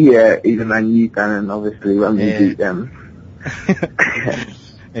 Yeah, he's a Man U fan, and obviously when we beat them.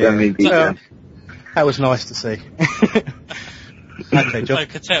 That was nice to see. Okay, John.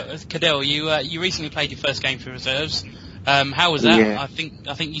 So, Cadell, you recently played your first game for reserves. How was that? Yeah. I think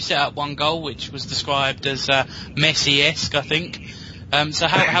you set up one goal, which was described as Messi-esque, I think. So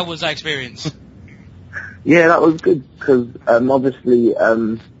how was that experience? Yeah, that was good because obviously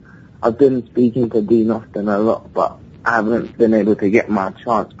I've been speaking to Dean Austin a lot, but I haven't been able to get my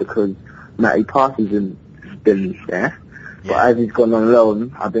chance because Matty Parsons has been there. Yeah. But as he's gone on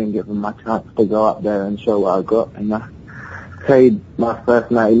loan, I've been given my chance to go up there and show what I got, and I played my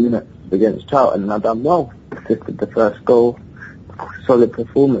first 90 minutes against Charlton, and I done well. Assisted the first goal, solid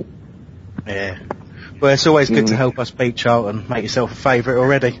performance. Yeah. Well, it's always good to help us beat Charlton. Make yourself a favourite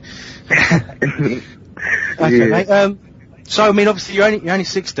already. Okay, mate. So, I mean, obviously you're only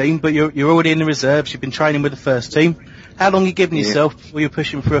 16, but you're already in the reserves. You've been training with the first team. How long are you giving yourself before you're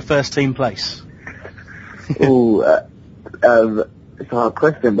pushing for a first team place? It's a hard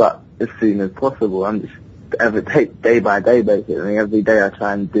question, but as soon as possible. I'm just day by day, basically. Every day I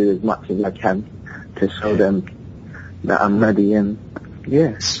try and do as much as I can to show them that I'm ready, and so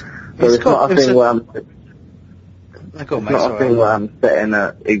it's not a thing where I'm setting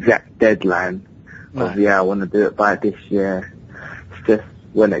an exact deadline of I want to do it by this year. It's just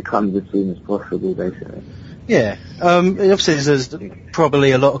when it comes as soon as possible, basically. Yeah, obviously there's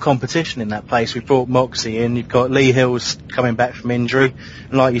probably a lot of competition in that place. We brought Moxie in, you've got Lee Hills coming back from injury,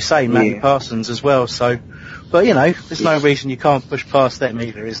 and like you say, Matty Parsons as well, so, but there's no reason you can't push past them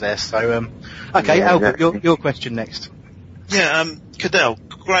either, is there? So, okay, Albert, your question next. Yeah, Cadell,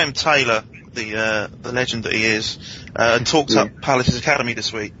 Graham Taylor, the legend that he is, and talked up Palace's academy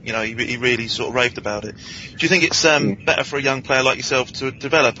this week. He really sort of raved about it. Do you think it's better for a young player like yourself to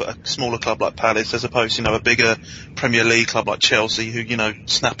develop at a smaller club like Palace as opposed to a bigger Premier League club like Chelsea, who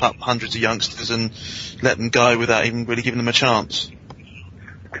snap up hundreds of youngsters and let them go without even really giving them a chance?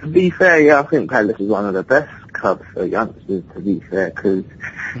 To be fair, I think Palace is one of the best clubs for youngsters. To be fair, because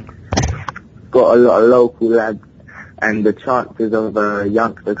got a lot of local lads. And the chances of a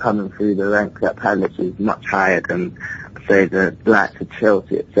youngster coming through the ranks at Palace is much higher than, say, the likes of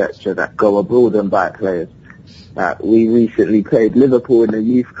Chelsea, etc., that go abroad and buy players. We recently played Liverpool in the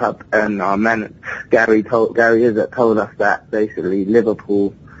Youth Cup, and our man Gary Izzet told us that basically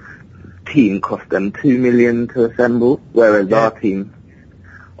Liverpool team cost them $2 million to assemble, whereas our team,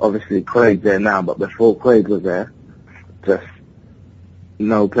 obviously Craig's there now, but before Craig was there, just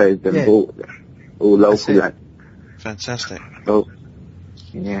no players been bought, all local lads. Fantastic. So,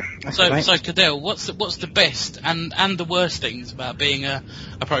 yeah. So Cadell, what's the best and the worst things about being a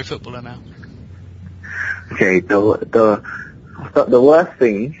pro footballer now? Okay, the worst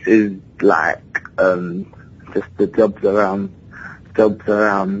thing is just the jobs around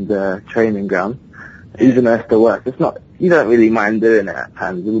the training ground. Even though it's the worst, it's not. You don't really mind doing it at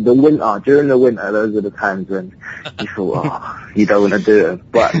times. During the winter, those are the times when you thought, you don't want to do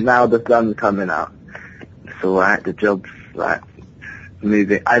it. But now the sun's coming out. So the job's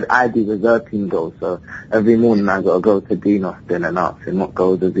moving. I do reserve team goals, so every morning I got to go to Dean Austin and ask him what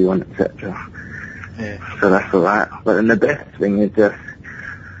goals does he want, etc. Yeah. So that's alright. But then the best thing is just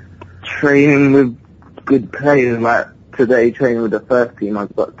training with good players. Like today, training with the first team,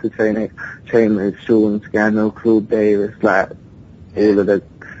 I've got to train with Sean Scannell, Claude Davis, all of the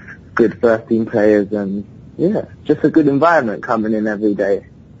good first team players, and just a good environment coming in every day.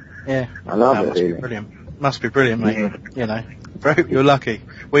 Yeah, I love it. Must be brilliant. Must be brilliant, mate. Bro, you're lucky.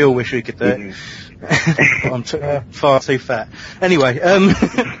 We all wish we could do it. I'm far too fat. Anyway, got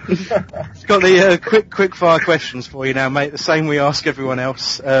the quick fire questions for you now, mate. The same we ask everyone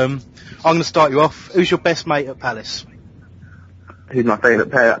else. I'm going to start you off. Who's your best mate at Palace? Who's my favourite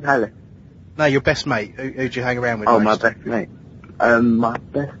player at Palace? No, your best mate. Who'd you hang around with? Oh, most? my best mate. My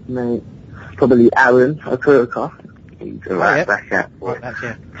best mate, probably Aaron Okuruka. He's right back at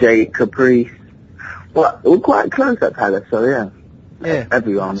Jake Caprice. But we're quite close at Palace, so yeah.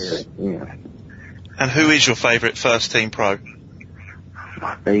 Everyone, yeah. And who is your favourite first team pro?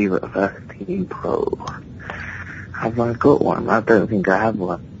 My favourite first team pro. Have I got one? I don't think I have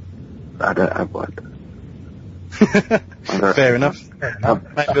one. I don't have one. Fair enough. I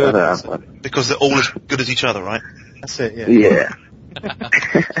don't have one. Because they're all as good as each other, right? That's it, yeah. Yeah.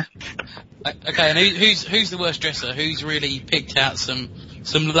 Okay, and who's the worst dresser? Who's really picked out some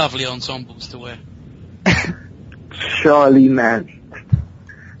lovely ensembles to wear? Charlie Mann.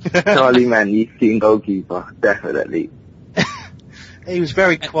 Charlie Mann, youth team goalkeeper, definitely. He was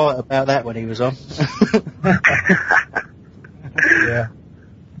very quiet about that when he was on. Yeah.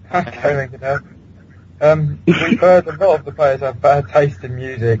 Okay, we've heard a lot of the players have bad taste in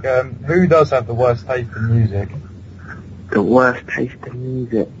music. Who does have the worst taste in music? The worst taste in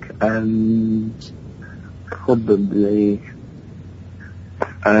music? Probably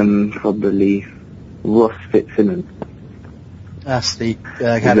Ross Fitzsimmons. That's the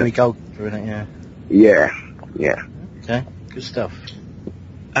academy goalkeeper, isn't it? Yeah. Okay, good stuff.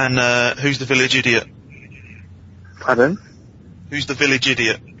 And who's the village idiot? Pardon? Who's the village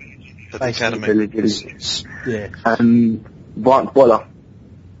idiot at the academy? Village idiot. Yeah. Vance Waller.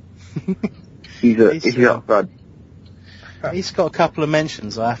 He's up front. He's got a couple of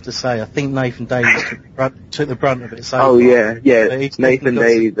mentions, I have to say. I think Nathan Davies took the brunt of it. So far. Yeah. Nathan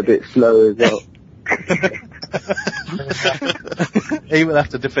Davies a bit slow as well. He will have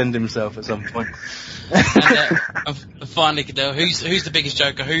to defend himself at some point. And finally, Cadell, who's the biggest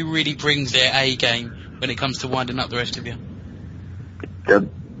joker? Who really brings their A game when it comes to winding up the rest of you? The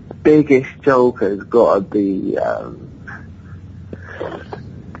biggest joker's got to be,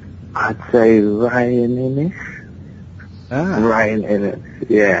 I'd say Ryan Innes. Ryan Innes,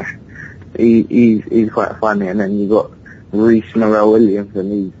 yeah. he's quite funny, and then you got Reece Morel Williams,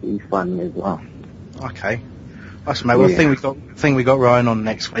 and he's funny as well. Okay. Awesome, mate. Well, I think we got Ryan on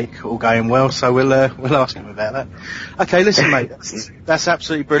next week, all going well, so we'll ask him about that. Okay, listen, mate, that's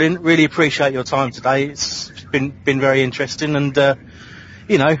absolutely brilliant. Really appreciate your time today. It's been very interesting, and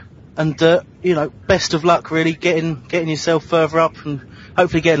best of luck, really, getting yourself further up, and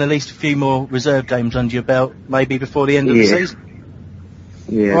hopefully getting at least a few more reserve games under your belt, maybe before the end of the season.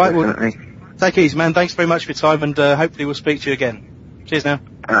 Yeah, all right, definitely. Well, take it easy, man. Thanks very much for your time, and hopefully we'll speak to you again. Cheers now.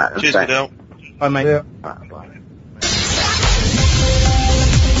 Cheers, Cadell. Bye, mate. Yeah. Bye.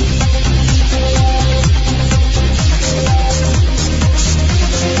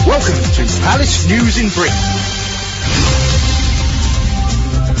 Welcome to Palace News in Brief.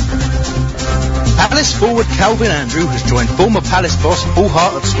 Palace forward Calvin Andrew has joined former Palace boss Paul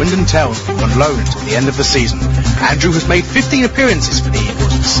Hart of Swindon Town on loan until the end of the season. Andrew has made 15 appearances for the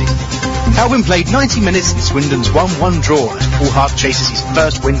Eagles this season. Calvin played 90 minutes in Swindon's 1-1 draw as Paul Hart chases his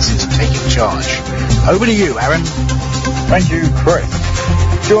first win since taking charge. Over to you, Aaron. Thank you, Chris.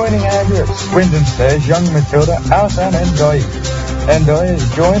 Joining Andrew at Swindon Stairs, young Matilda Alsan Ndiaye. Ndiaye is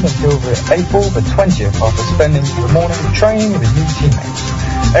joined until April the 20th after spending the morning training with his new teammates.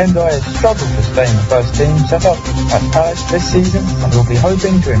 Ndiaye has struggled to stay in the first team set up at Palace this season and will be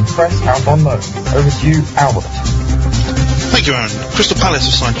hoping to impress out on loan. Over to you, Albert. Thank you, Aaron. Crystal Palace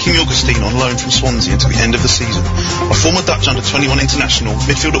have signed Kimi Augustine on loan from Swansea until the end of the season. A former Dutch under-21 international,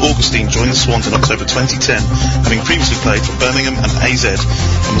 midfielder Augustine joined the Swans in October 2010, having previously played for Birmingham and AZ,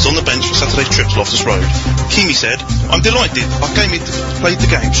 and was on the bench for Saturday's trip to Loftus Road. Kimi said, "I'm delighted. I came in to play the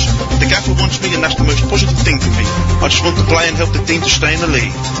games. The gaffer wants me, and that's the most positive thing for me. I just want to play and help the team to stay in the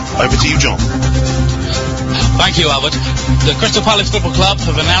league." Over to you, John. Thank you, Albert. The Crystal Palace Football Club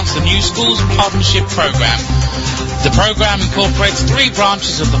have announced the new Schools Partnership Programme. The programme incorporates 3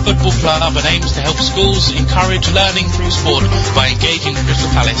 branches of the football club and aims to help schools encourage learning through sport by engaging Crystal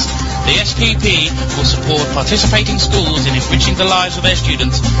Palace. The SPP will support participating schools in enriching the lives of their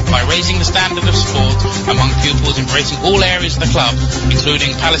students by raising the standard of sport among pupils, embracing all areas of the club,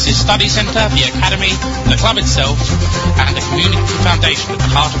 including Palace's study centre, the academy, the club itself, and the community foundation at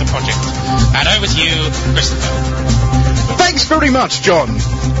the heart of the project. And over to you, Christopher. Thanks very much, John.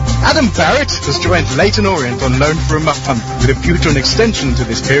 Adam Barrett has joined Leyton Orient on loan for a month with a view to an extension to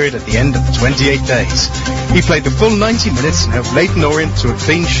this period at the end of the 28 days. He played the full 90 minutes and helped Leyton Orient to a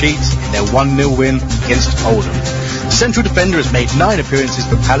clean sheet in their 1-0 win against Oldham. The central defender has made 9 appearances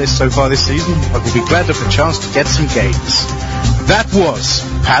for Palace so far this season, but will be glad of the chance to get some games. That was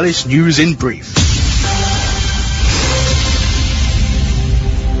Palace News in Brief.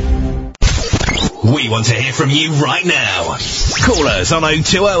 We want to hear from you right now. Call us on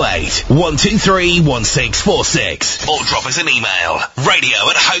 0208 123 1646 or drop us an email,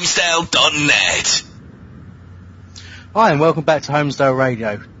 radio@homesdale.net. Hi and welcome back to Homesdale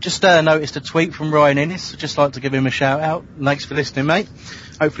Radio. Just noticed a tweet from Ryan Innes. I'd just like to give him a shout out. Thanks for listening, mate.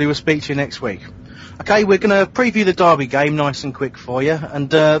 Hopefully we'll speak to you next week. Okay, we're going to preview the Derby game nice and quick for you. And,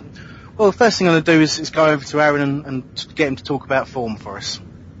 the first thing I'm going to do is go over to Aaron and get him to talk about form for us.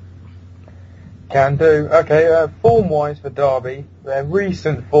 Can do. Okay, form-wise for Derby, their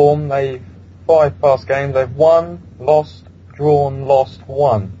recent form, they've 5 past games, they've won, lost, drawn, lost,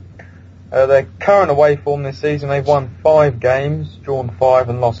 won. Their current away form this season, they've won 5 games, drawn 5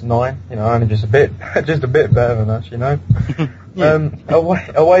 and lost 9. You know, only just a bit better than us, you know. Yeah.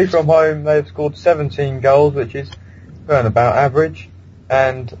 Away from home, they've scored 17 goals, which is around about average.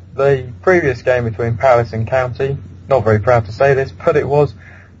 And the previous game between Palace and County, not very proud to say this, but it was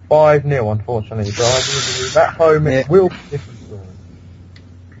 5-0, unfortunately. So I believe at home it will be different.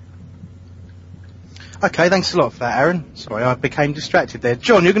 Okay, thanks a lot for that, Aaron. Sorry, I became distracted there.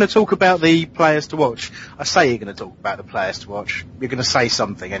 John, you're going to talk about the players to watch. I say you're going to talk about the players to watch. You're going to say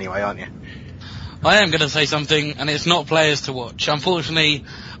something anyway, aren't you? I am going to say something, and it's not players to watch. Unfortunately,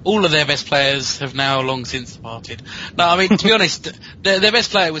 all of their best players have now long since departed. No, I mean, to be honest, their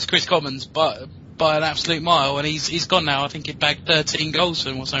best player was Chris Commons, but by an absolute mile, and he's gone now. I think he bagged 13 goals for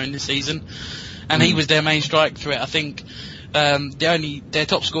them or so in this season, and he was their main strike threat. I think their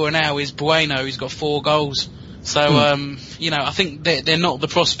top scorer now is Bueno, who's got 4 goals. So I think they're not the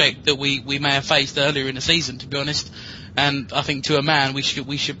prospect that we may have faced earlier in the season, to be honest. And I think to a man, we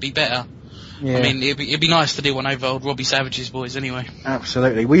should be better. Yeah. I mean, it'd be nice to do one over old Robbie Savage's boys anyway.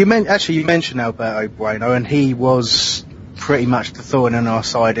 Absolutely. Well, you mentioned Alberto Bueno, and he was pretty much the thorn in our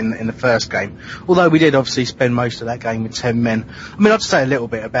side in the first game. Although we did obviously spend most of that game with 10 men. I mean, I'd say a little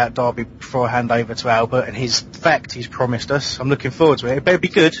bit about Derby before I hand over to Albert and his fact he's promised us. I'm looking forward to it. It better be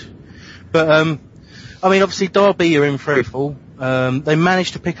good. But, I mean, obviously Derby are in freefall. They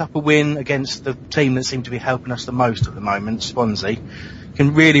managed to pick up a win against the team that seemed to be helping us the most at the moment, Swansea.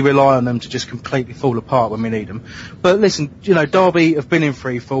 Can really rely on them to just completely fall apart when we need them. But listen, Derby have been in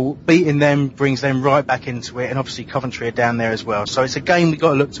freefall. Beating them brings them right back into it, and obviously Coventry are down there as well. So it's a game we've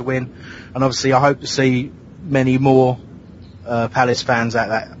got to look to win, and obviously I hope to see many more Palace fans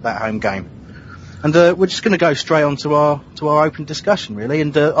at that home game. And we're just going to go straight on to our open discussion, really.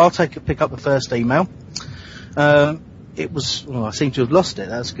 And I'll pick up the first email. It was, I seem to have lost it.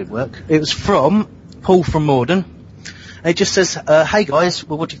 That's good work. It was from Paul from Morden. It just says, hey guys,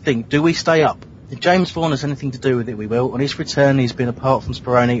 well, what do you think? Do we stay up? If James Vaughan has anything to do with it, we will. On his return, he's been, apart from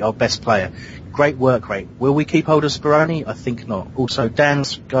Speroni, our best player. Great work rate. Will we keep hold of Speroni? I think not. Also,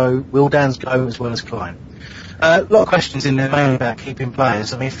 will Dan's go as well as Klein? A lot of questions in there, mainly about keeping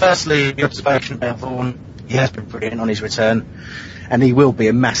players. I mean, firstly, the observation about Vaughan, he has been brilliant on his return, and he will be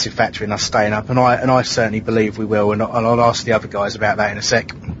a massive factor in us staying up, and I certainly believe we will, and I'll ask the other guys about that in a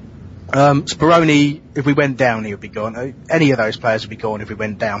sec. Speroni, if we went down, he would be gone. Any of those players would be gone if we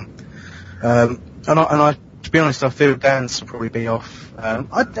went down. And I, to be honest, I feel Dan's will probably be off. I'm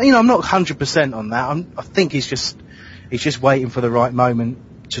not 100% on that. I think he's just waiting for the right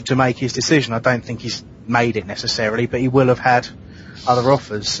moment to make his decision. I don't think he's made it necessarily, but he will have had other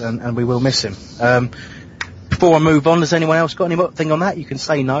offers, and we will miss him. Before I move on, has anyone else got anything on that? You can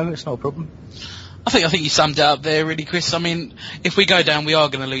say no, it's not a problem. I think you summed it up there really, Chris. I mean, if we go down, we are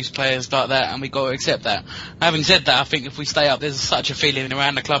going to lose players like that, and we've got to accept that. Having said that, I think if we stay up, there's such a feeling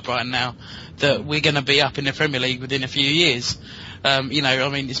around the club right now that we're going to be up in the Premier League within a few years.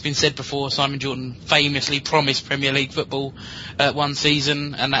 It's been said before, Simon Jordan famously promised Premier League football one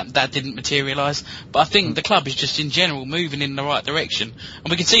season, and that didn't materialise. But I think the club is just in general moving in the right direction, and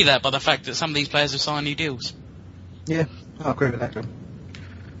we can see that by the fact that some of these players have signed new deals. Yeah, I agree with that, John.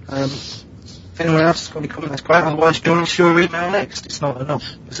 If anyone else has got any comment, that's great. Otherwise, do you want to show your email next? It's not enough.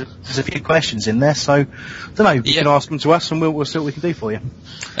 There's a few questions in there, so I don't know. You can ask them to us, and we'll see what we can do for you.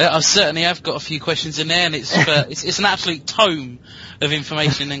 I certainly have got a few questions in there, and it's an absolute tome of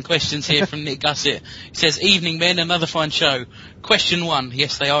information and questions here from Nick Gussett. He says, "Evening, men, another fine show. Question 1,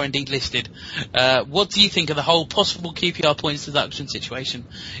 yes, they are indeed listed. What do you think of the whole possible QPR points deduction situation?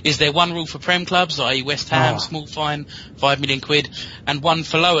 Is there one rule for Prem clubs, i.e. West Ham, small fine, £5 million, and one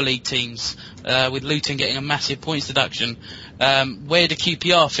for lower league teams, with Luton getting a massive points deduction? Where do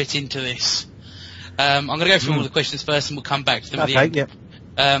QPR fit into this?" I'm going to go through all the questions first, and we'll come back to them at the end. Yep.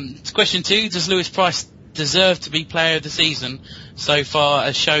 Question 2, does Lewis Price deserve to be player of the season so far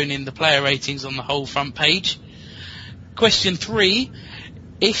as shown in the player ratings on the whole front page? Question 3,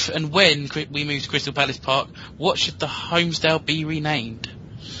 if and when we move to Crystal Palace Park, what should the Homesdale be renamed?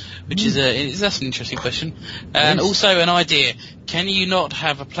 Which that's an interesting question. And also an idea, can you not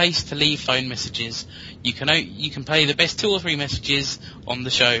have a place to leave phone messages? You can play the best 2 or 3 messages on the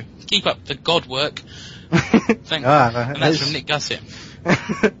show. Keep up the God work. Thank you. And that's from Nick Gussett.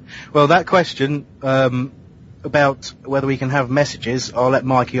 Well, that question about whether we can have messages, I'll let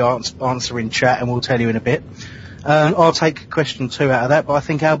Mikey answer in chat, and we'll tell you in a bit. I'll take question 2 out of that, but I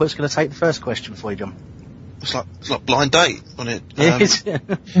think Albert's going to take the first question for you, John. It's like blind date, wasn't it?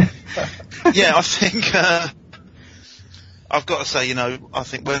 Yeah, I think I've got to say, I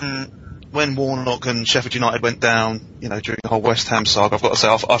think when Warnock and Sheffield United went down, during the whole West Ham saga, I've got to say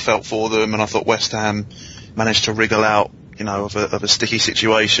I felt for them, and I thought West Ham managed to wriggle out, of a sticky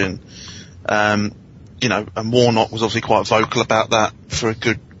situation. And Warnock was obviously quite vocal about that for a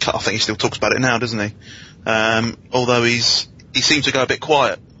good cut. I think he still talks about it now, doesn't he? Although he seemed to go a bit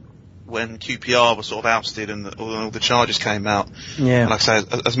quiet when QPR was sort of ousted and all the charges came out. Yeah. And like I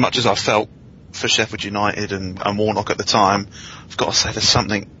say, as much as I felt for Sheffield United and Warnock at the time, I've got to say there's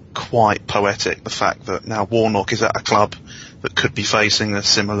something quite poetic, the fact that now Warnock is at a club that could be facing a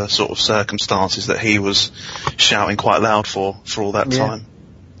similar sort of circumstances that he was shouting quite loud for all that time.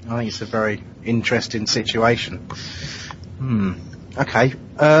 I think it's a very interesting situation. Okay.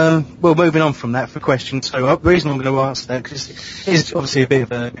 Well, moving on from that for question 2. The reason I'm going to answer that, because it's obviously a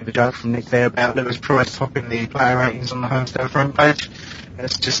bit of a joke from Nick there about Lewis Price topping the player ratings on the Homesdale front page.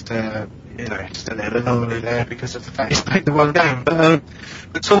 It's just, just a little anomaly there because of the fact he's played the one game.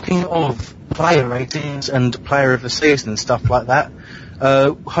 But talking of player ratings and player of the season and stuff like that,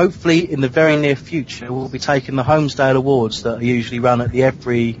 hopefully in the very near future we'll be taking the Homesdale Awards that are usually run at the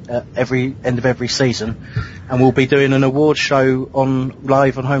every end of every season, and we'll be doing an award show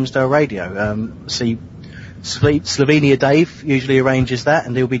live on Homesdale Radio. Slovenia Dave usually arranges that,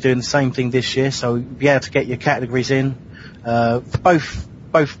 and he'll be doing the same thing this year, so you'll be able to get your categories in.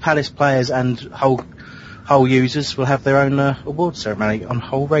 Both Palace players and Hull users will have their own award ceremony on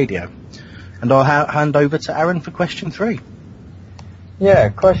Hull Radio. And I'll hand over to Aaron for question 3. Yeah,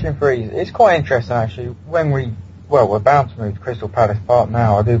 question 3. It's quite interesting actually. We're bound to move to Crystal Palace Park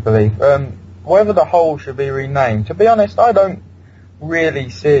now, I do believe. Whether the hole should be renamed, to be honest, I don't really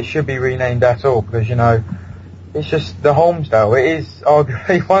see it should be renamed at all, because, you know, it's just the Holmesdale. It is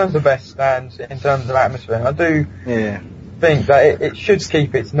arguably one of the best stands in terms of atmosphere, and I do think that it should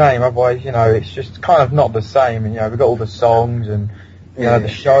keep its name, otherwise, you know, it's just kind of not the same. And, you know, we've got all the songs and, you know, the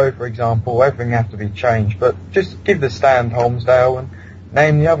show, for example, everything has to be changed. But just give the stand Holmesdale and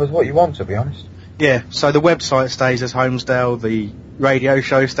name the others what you want, to be honest. Yeah, so the website stays as Holmesdale, the radio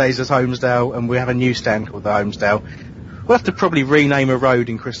show stays as Holmesdale, and we have a new stand called the Holmesdale. We'll have to probably rename a road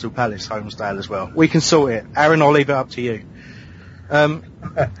in Crystal Palace Holmesdale as well. We can sort it. Aaron, I'll leave it up to you.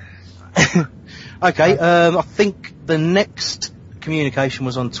 Okay, I think the next communication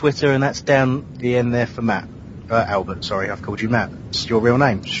was on Twitter, and that's down the end there for Matt. Albert, sorry, I've called you Matt. It's your real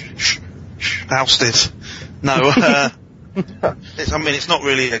name. Ousted. No, it's not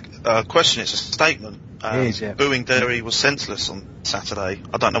really a question, it's a statement. It is, yeah. Booing Derry was senseless on Saturday.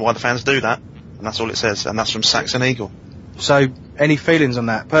 I don't know why the fans do that, and that's all it says, and that's from Saxon Eagle. So, any feelings on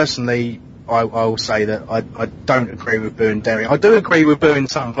that? Personally, I will say that I don't agree with booing Derry. I do agree with booing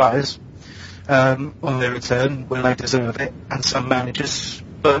some players on their return when they deserve it, and some managers,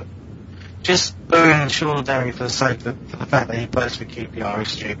 but just booing Sean Derry for the fact that he plays for QPR is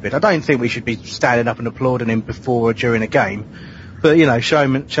stupid. I don't think we should be standing up and applauding him before or during a game, but, you know, show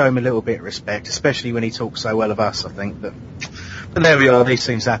him a little bit of respect, especially when he talks so well of us, I think. But there we are, these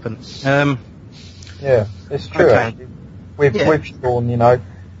things happen. Yeah, it's true. Okay. With Sean, you know,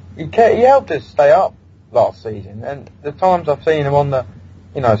 he helped us stay up last season, and the times I've seen him on the,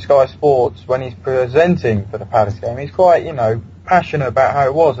 you know, Sky Sports when he's presenting for the Palace game, he's quite, you know, passionate about how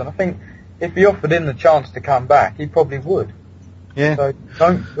it was, and I think if he offered him the chance to come back, he probably would. Yeah. So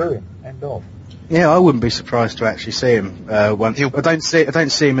don't boo him. End of. Yeah, I wouldn't be surprised to actually see him once. I don't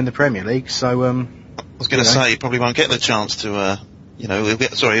see him in the Premier League, so I was going to say he probably won't get the chance to.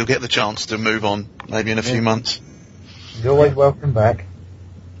 He'll get the chance to move on maybe in a few months. He's always welcome back.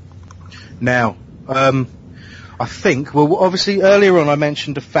 Now, I think, well, obviously earlier on I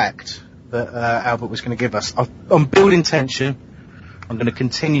mentioned a fact that Albert was going to give us. I'm building tension. I'm going to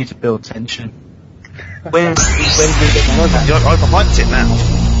continue to build tension. When do we get that? You've overhyped it now.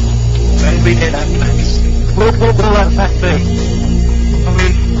 When do we get that fact? What will that fact be? I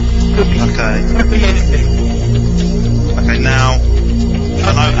mean, could be anything. Okay, now, I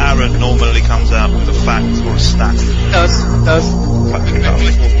know Aaron normally comes out with a fact or a stat. Does.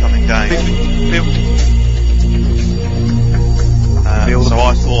 Forthcoming game. So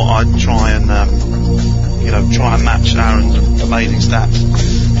I thought I'd try and match Aaron's amazing stats.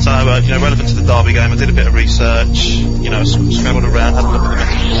 So, relevant to the Derby game, I did a bit of research, scrambled around, had a look at the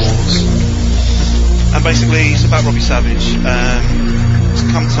message boards. And basically, it's about Robbie Savage. It's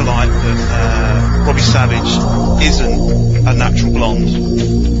come to light that Robbie Savage isn't a natural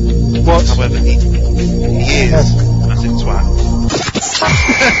blonde. What? However, he is a massive twat.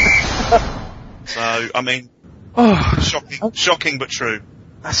 So, I mean, shocking but true.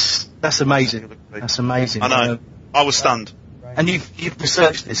 That's amazing. That's amazing. I know. I was stunned. And you've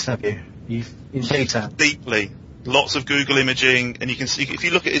researched this, have you? You've in detail. Deeply. Lots of Google imaging, and you can see, if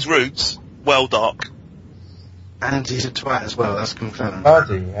you look at his roots, well dark. And he's a twat as well, that's confirmed.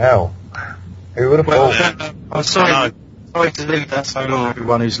 Bloody hell. Who would have thought? I'm sorry. Sorry to leave that so long,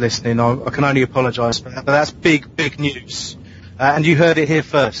 everyone who's listening. I can only apologise for that, but that's big news. And you heard it here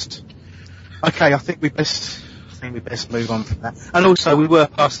first. Okay, I think we best move on from that. And also, we were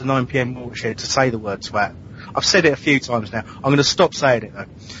past the 9 PM watershed to say the word twat. I've said it a few times now. I'm going to stop saying it though.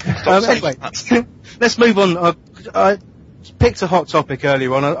 Anyway, let's move on. I picked a hot topic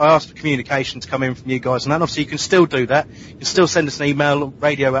earlier on. I asked for communication to come in from you guys, and obviously you can still do that. You can still send us an email,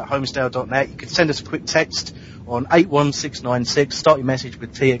 radio@homesdale.net. You can send us a quick text on 81696. Start your message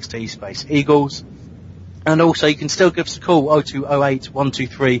with TXT space Eagles. And also you can still give us a call, 0208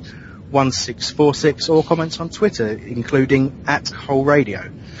 123 1646, or comments on Twitter, including @WholeRadio.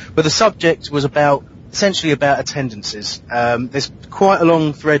 But the subject was essentially about attendances. There's quite a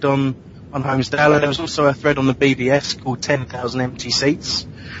long thread on Holmesdale, and there was also a thread on the BBS called 10,000 Empty Seats.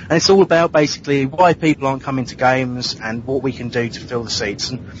 And it's all about basically why people aren't coming to games and what we can do to fill the seats.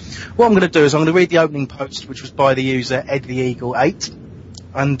 And what I'm going to do is I'm going to read the opening post, which was by the user Ed the Eagle 8,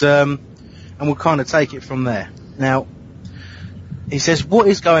 and we'll kind of take it from there. Now, he says, what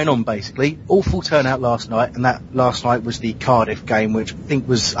is going on basically? Awful turnout last night, and that last night was the Cardiff game, which I think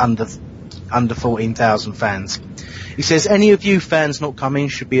was under 14,000 fans. He says, any of you fans not coming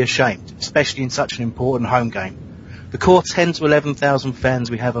should be ashamed, especially in such an important home game. The core 10 to 11,000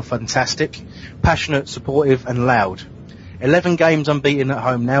 fans we have are fantastic, passionate, supportive and loud. 11 games unbeaten at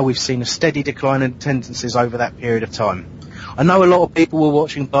home now. We've seen a steady decline in attendances over that period of time. I know a lot of people were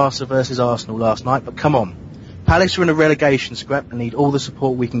watching Barca versus Arsenal last night, but come on. Palace are in a relegation scrap and need all the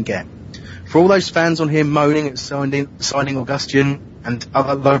support we can get. For all those fans on here moaning at signing Augustin and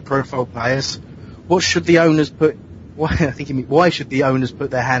other low-profile players, why should the owners put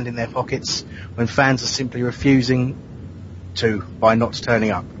their hand in their pockets when fans are simply refusing to by not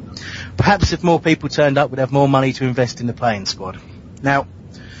turning up? Perhaps if more people turned up, we'd have more money to invest in the playing squad. Now,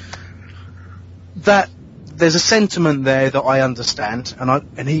 there's a sentiment there that I understand,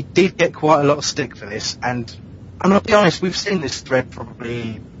 and he did get quite a lot of stick for this, and I'll be honest, we've seen this thread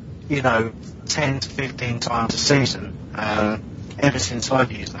probably, 10 to 15 times a season, ever since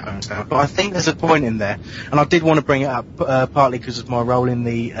I've used the Homesdale. But I think there's a point in there, and I did want to bring it up, partly because of my role in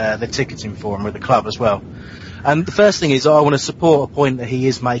the ticketing forum with the club as well. And the first thing is I want to support a point that he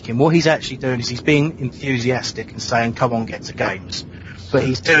is making. What he's actually doing is he's being enthusiastic and saying, come on, get to games. But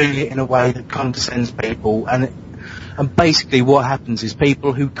he's doing it in a way that condescends people, and basically what happens is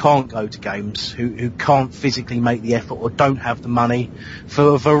people who can't go to games, who can't physically make the effort or don't have the money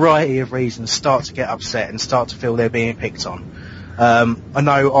for a variety of reasons, start to get upset and start to feel they're being picked on. I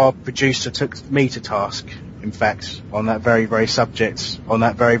know our producer took me to task, in fact, on that very, very subject, on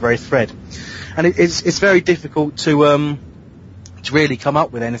that very, very thread. And it's very difficult to really come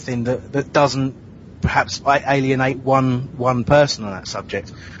up with anything that doesn't perhaps alienate one person on that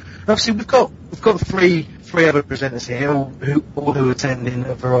subject. Obviously, we've got three other presenters here, who attend in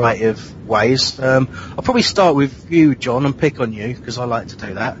a variety of ways. I'll probably start with you, John, and pick on you because I like to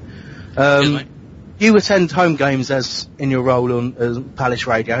do that. You attend home games as in your role on Palace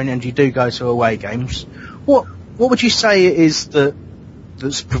Radio, and you do go to away games. What would you say it is that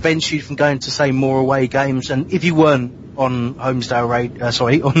prevents you from going to, say, more away games? And if you weren't on Homesdale Radio,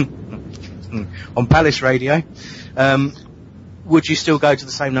 on Palace Radio, would you still go to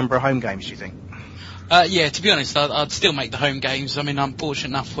the same number of home games, do you think? Yeah, to be honest, I'd still make the home games. I mean, I'm fortunate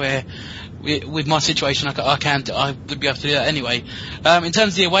enough where, with my situation, I would be able to do that anyway. In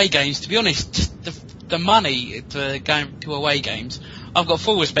terms of the away games, to be honest, just the money for going to away games, I've got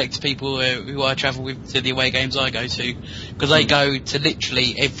full respect to people who I travel with to the away games I go to, because they go to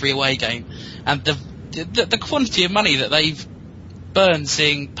literally every away game, and the quantity of money that they've burned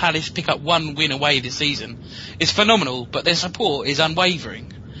seeing Palace pick up one win away this season is phenomenal, but their support is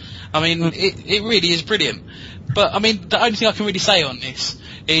unwavering. I mean, it really is brilliant. But, I mean, the only thing I can really say on this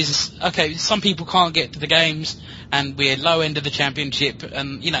is, okay, some people can't get to the games, and we're low end of the championship,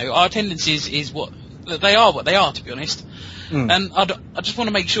 and, our attendance is what they are, to be honest. And I just want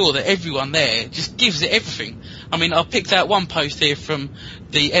to make sure that everyone there just gives it everything. I mean, I've picked out one post here from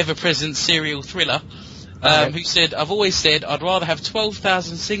the ever-present serial thriller, who said, I've always said I'd rather have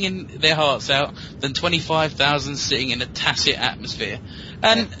 12,000 singing their hearts out than 25,000 sitting in a tacit atmosphere.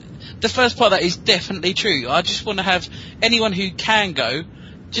 And the first part of that is definitely true. I just want to have anyone who can go,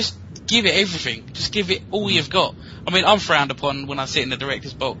 just give it everything. Just give it all you've got. I mean, I'm frowned upon when I sit in the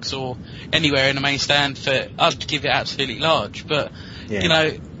director's box or anywhere in the main stand I'd give it absolutely large. But,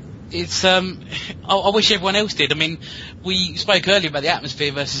 it's, I wish everyone else did. I mean, we spoke earlier about the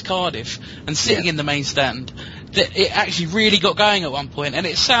atmosphere versus Cardiff, and sitting in the main stand, it actually really got going at one point, and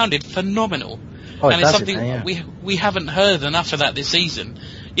it sounded phenomenal. And it's something we haven't heard enough of that this season.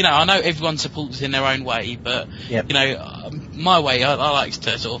 I know everyone supports in their own way, but, my way, I like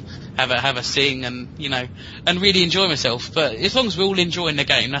to sort of have a sing and, and really enjoy myself. But as long as we're all enjoying the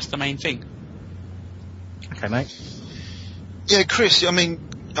game, that's the main thing. Okay, mate. Yeah, Chris, I mean,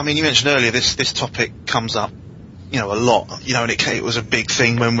 you mentioned earlier this topic comes up, a lot, and it was a big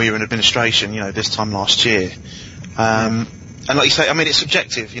thing when we were in administration, this time last year. And like you say, I mean, it's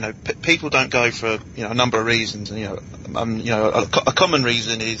subjective, people don't go for, a number of reasons, and, a common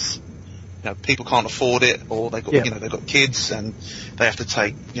reason is, people can't afford it, or they've got, they've got kids and they have to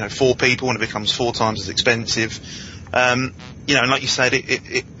take, 4 people and it becomes 4 times as expensive. And like you said,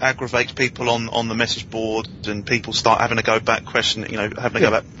 it aggravates people on the message board, and people start having to go back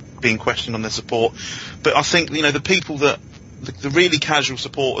being questioned on their support. But I think, the people that, the really casual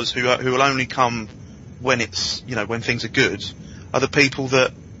supporters who will only come when it's, when things are good, are the people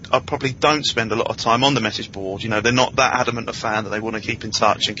that probably don't spend a lot of time on the message board. They're not that adamant a fan that they want to keep in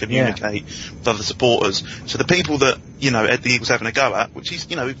touch and communicate with other supporters. So the people that, Ed the Eagle's having a go at, which he's,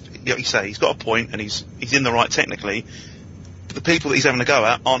 like you say, he's got a point and he's in the right technically, but the people that he's having a go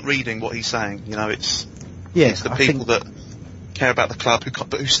at aren't reading what he's saying. It's the people that care about the club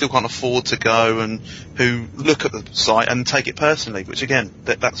who still can't afford to go, and who look at the site and take it personally, which again,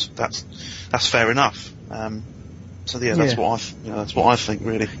 that's fair enough. So that's what I think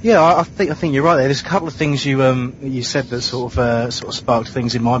really. Yeah, I think you're right there. There's a couple of things you said that sort of sparked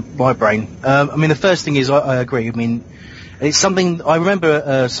things in my brain. I mean, the first thing is I agree. I mean, it's something I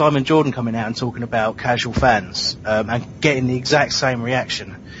remember Simon Jordan coming out and talking about casual fans and getting the exact same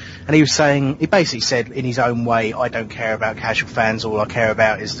reaction. And he basically said in his own way, I don't care about casual fans, all I care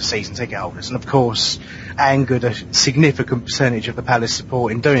about is the season ticket holders. And of course, angered a significant percentage of the Palace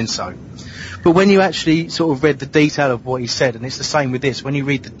support in doing so. But when you actually sort of read the detail of what he said, and it's the same with this, when you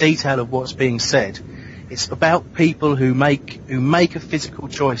read the detail of what's being said, it's about people who make a physical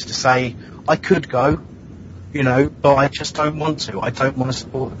choice to say, I could go, but I just don't want to. I don't want to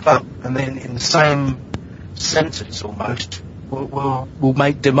support the club. And then in the same sentence almost, will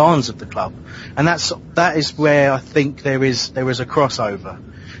make demands of the club, and that is where I think there is a crossover.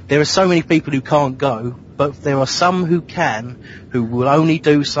 There are so many people who can't go, but there are some who can, who will only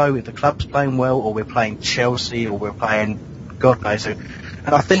do so if the club's playing well, or we're playing Chelsea, or we're playing God knows who. And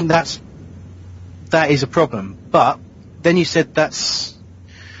I think that is a problem. But then you said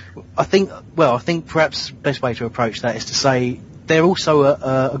I think perhaps the best way to approach that is to say they're also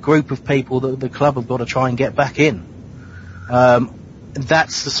a group of people that the club have got to try and get back in.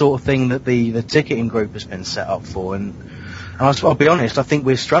 That's the sort of thing that the ticketing group has been set up for, and I'll be honest, I think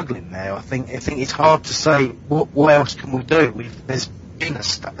we're struggling there. I think it's hard to say what else can we do. There's been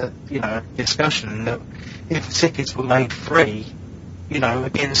a discussion that if the tickets were made free,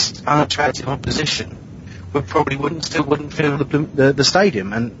 against unattractive opposition, we probably wouldn't fill the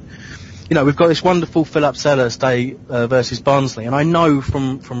stadium. And we've got this wonderful fill-up Sellers Day versus Barnsley, and I know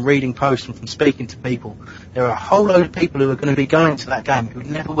from reading posts and from speaking to people, there are a whole load of people who are going to be going to that game who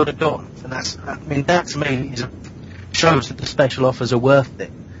never would have gone. And that to me shows that the special offers are worth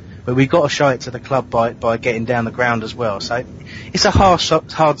it. But we've got to show it to the club by getting down the ground as well. So it's a hard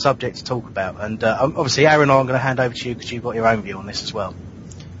subject to talk about. And obviously, Aaron, I'm going to hand over to you because you've got your own view on this as well.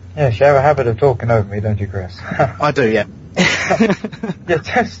 Yes, you have a habit of talking over me, don't you, Chris? I do, yeah. Yeah,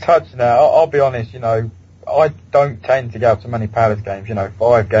 just touching that, I'll be honest, I don't tend to go to many Palace games,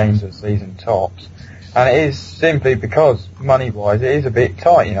 5 games a season tops. And it is simply because, money-wise, it is a bit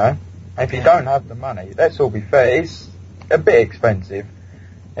tight, If you don't have the money, let's all be fair, it's a bit expensive.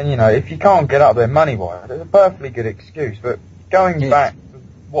 And, if you can't get up there money-wise, it's a perfectly good excuse. But going back to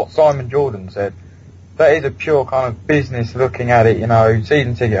what Simon Jordan said, that is a pure kind of business looking at it,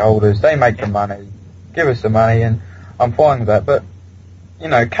 season ticket holders, they make the money, give us the money, and I'm fine with that. But,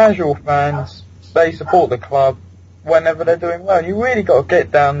 casual fans, they support the club whenever they're doing well. You really got to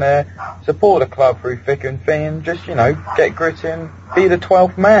get down there, support the club through thick and thin, and just, get gritty and be the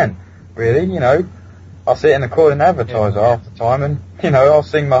 12th man, really, I'll sit in the corner and advertise half the time, and, I'll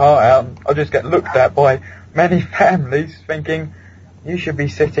sing my heart out, and I'll just get looked at by many families thinking, you should be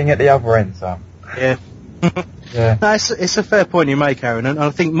sitting at the other end, son. Yeah. Yeah. No, it's a fair point you make, Aaron, and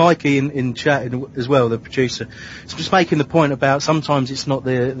I think Mikey in chat as well, the producer, is just making the point about sometimes it's not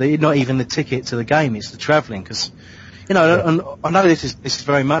not even the ticket to the game, it's the travelling, because and I know this is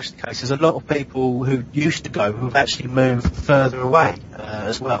very much the case. There's a lot of people who used to go who've actually moved further away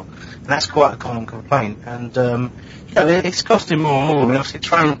as well, and that's quite a common complaint. And it's costing more and more. I mean, obviously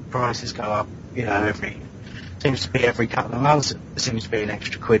train prices go up. Every couple of months there seems to be an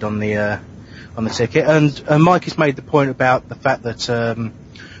extra quid on the ticket. And Mike has made the point about the fact that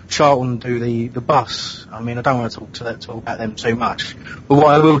Charlton do the bus. I mean, I don't want to talk about them too much, but what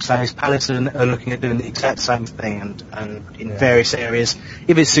I will say is Palace are looking at doing the exact same thing, and in various areas,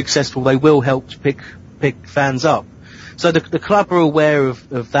 if it's successful, they will help to pick fans up. So the club are aware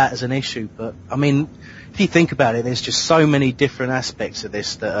of that as an issue, but I mean, if you think about it, there's just so many different aspects of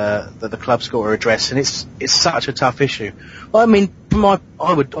this that the club's got to address, and it's such a tough issue. Well, I mean,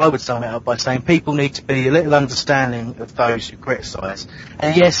 I would sum it up by saying people need to be a little understanding of those who criticise.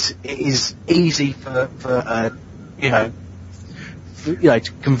 And yes, it is easy for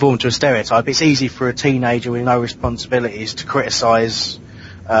to conform to a stereotype. It's easy for a teenager with no responsibilities to criticise,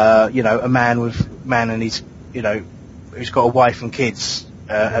 a man and his, who's got a wife and kids.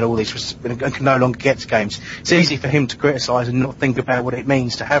 And all these and can no longer get to games. It's easy for him to criticise and not think about what it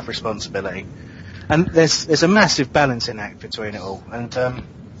means to have responsibility. And there's a massive balancing act between it all. And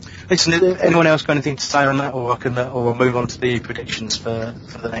listen, anyone else got anything to say on that, or we'll move on to the predictions for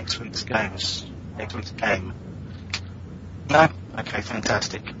the next week's games? Next week's game. No? Okay,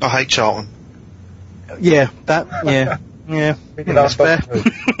 fantastic. I hate Charlton. Yeah. That's fair.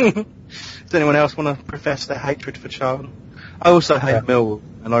 Does anyone else want to profess their hatred for Charlton? I also hate Millwall,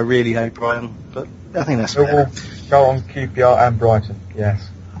 and I really hate Brighton, but I think that's fair. Charlton, QPR and Brighton, yes.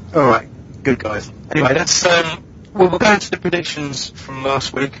 Alright, good guys. Anyway, that's, we'll go into the predictions from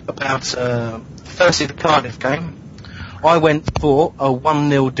last week about, firstly the Cardiff game. I went for a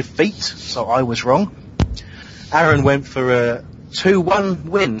 1-0 defeat, so I was wrong. Aaron went for a 2-1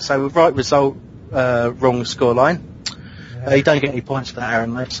 win, so right result, wrong scoreline. You don't get any points for that,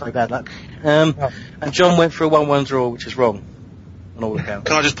 Aaron, mate, so bad luck. And John went for a 1-1 draw, which is wrong on all accounts.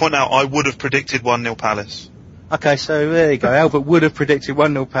 Can I just point out, I would have predicted 1-0 Palace. Okay, so there you go. Albert would have predicted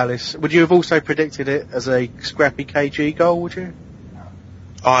 1-0 Palace. Would you have also predicted it as a scrappy KG goal, would you?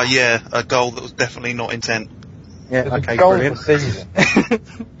 Yeah, a goal that was definitely not intent. Yeah, okay, brilliant. Alright,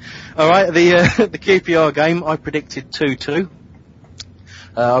 the QPR game, I predicted 2-2.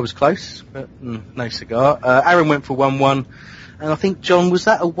 I was close, but no cigar. Aaron went for 1-1, and I think, John, was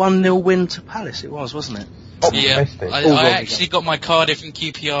that a 1-0 win to Palace? It was, wasn't it? Yeah, I actually got my Cardiff and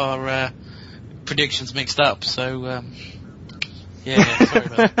QPR predictions mixed up, so yeah, sorry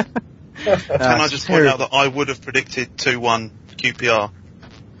about that. Can I just point out that I would have predicted 2-1 QPR?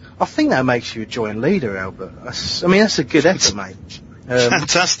 I think that makes you a joint leader, Albert. I mean, that's a good effort, mate.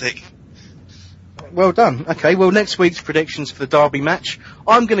 Fantastic. Well done. Okay, well, next week's predictions for the Derby match.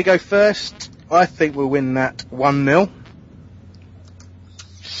 I'm going to go first. I think we'll win that 1-0.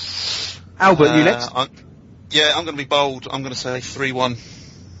 Albert, you next? I'm going to be bold. I'm going to say 3-1.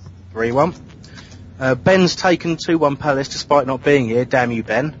 3-1. Ben's taken 2-1 Palace despite not being here. Damn you,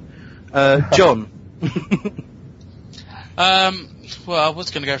 Ben. John? Well, I was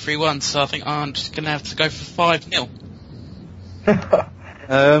going to go 3-1, so I think I'm just going to have to go for 5-0.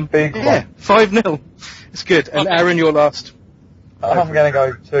 Big one. Yeah, 5-0. It's good. And okay. Aaron, you're last. I'm going to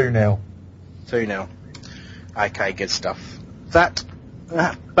go 2-0. 2-0. Okay, good stuff. That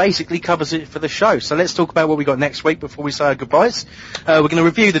basically covers it for the show. So let's talk about what we got next week before we say our goodbyes. We're going to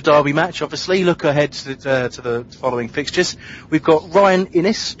review the Derby match, obviously, look ahead to the following fixtures. We've got Ryan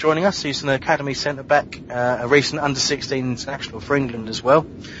Innes joining us, who's an academy centre-back, a recent under-16 international for England as well.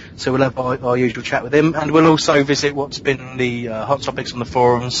 So we'll have our usual chat with him, and we'll also visit what's been the hot topics on the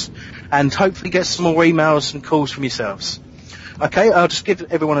forums, and hopefully get some more emails and calls from yourselves. Okay, I'll just give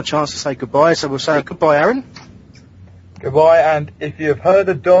everyone a chance to say goodbye. So we'll say goodbye, Aaron. Goodbye, and if you have heard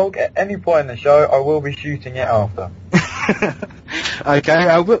a dog at any point in the show, I will be shooting it after. Okay,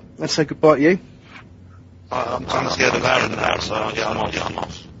 Albert, let's say goodbye to you. I'm kind of scared of Aaron now, so yeah, I'm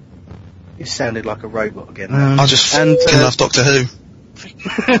off. You sounded like a robot again. I just love Doctor Who.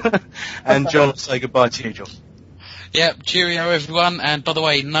 And John, let's say goodbye to you, John. Yep, cheerio everyone, and by the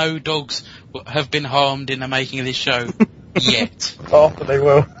way, no dogs have been harmed in the making of this show. Yet. After they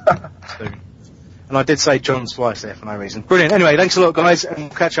will. And I did say John's twice there for no reason. Brilliant. Anyway, thanks a lot, guys, and we'll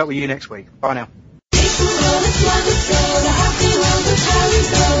catch up with you next week. Bye now.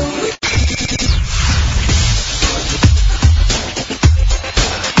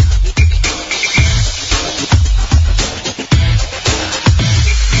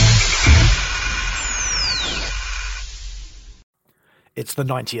 It's the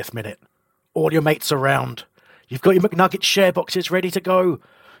 90th minute. All your mates around. You've got your McNugget share boxes ready to go.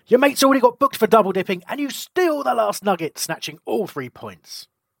 Your mate's already got booked for double dipping, and you steal the last nugget, snatching all 3 points.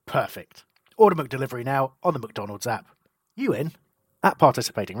 Perfect. Order McDelivery now on the McDonald's app. You in? At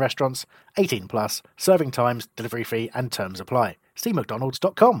participating restaurants, 18 plus, serving times, delivery fee, and terms apply. See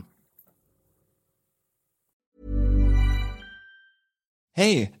mcdonalds.com.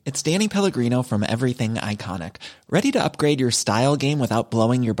 Hey, it's Danny Pellegrino from Everything Iconic. Ready to upgrade your style game without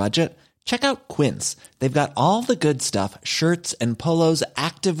blowing your budget? Check out Quince. They've got all the good stuff, shirts and polos,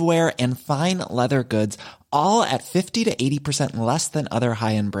 activewear, and fine leather goods, all at 50 to 80% less than other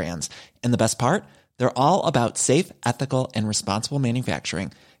high-end brands. And the best part? They're all about safe, ethical, and responsible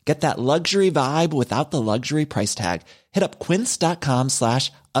manufacturing. Get that luxury vibe without the luxury price tag. Hit up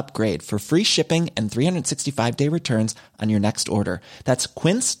quince.com/upgrade for free shipping and 365-day returns on your next order. That's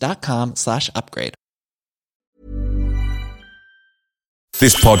quince.com/upgrade.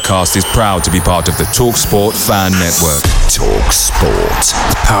 This podcast is proud to be part of the TalkSport Fan Network. TalkSport.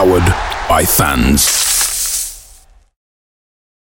 Powered by fans.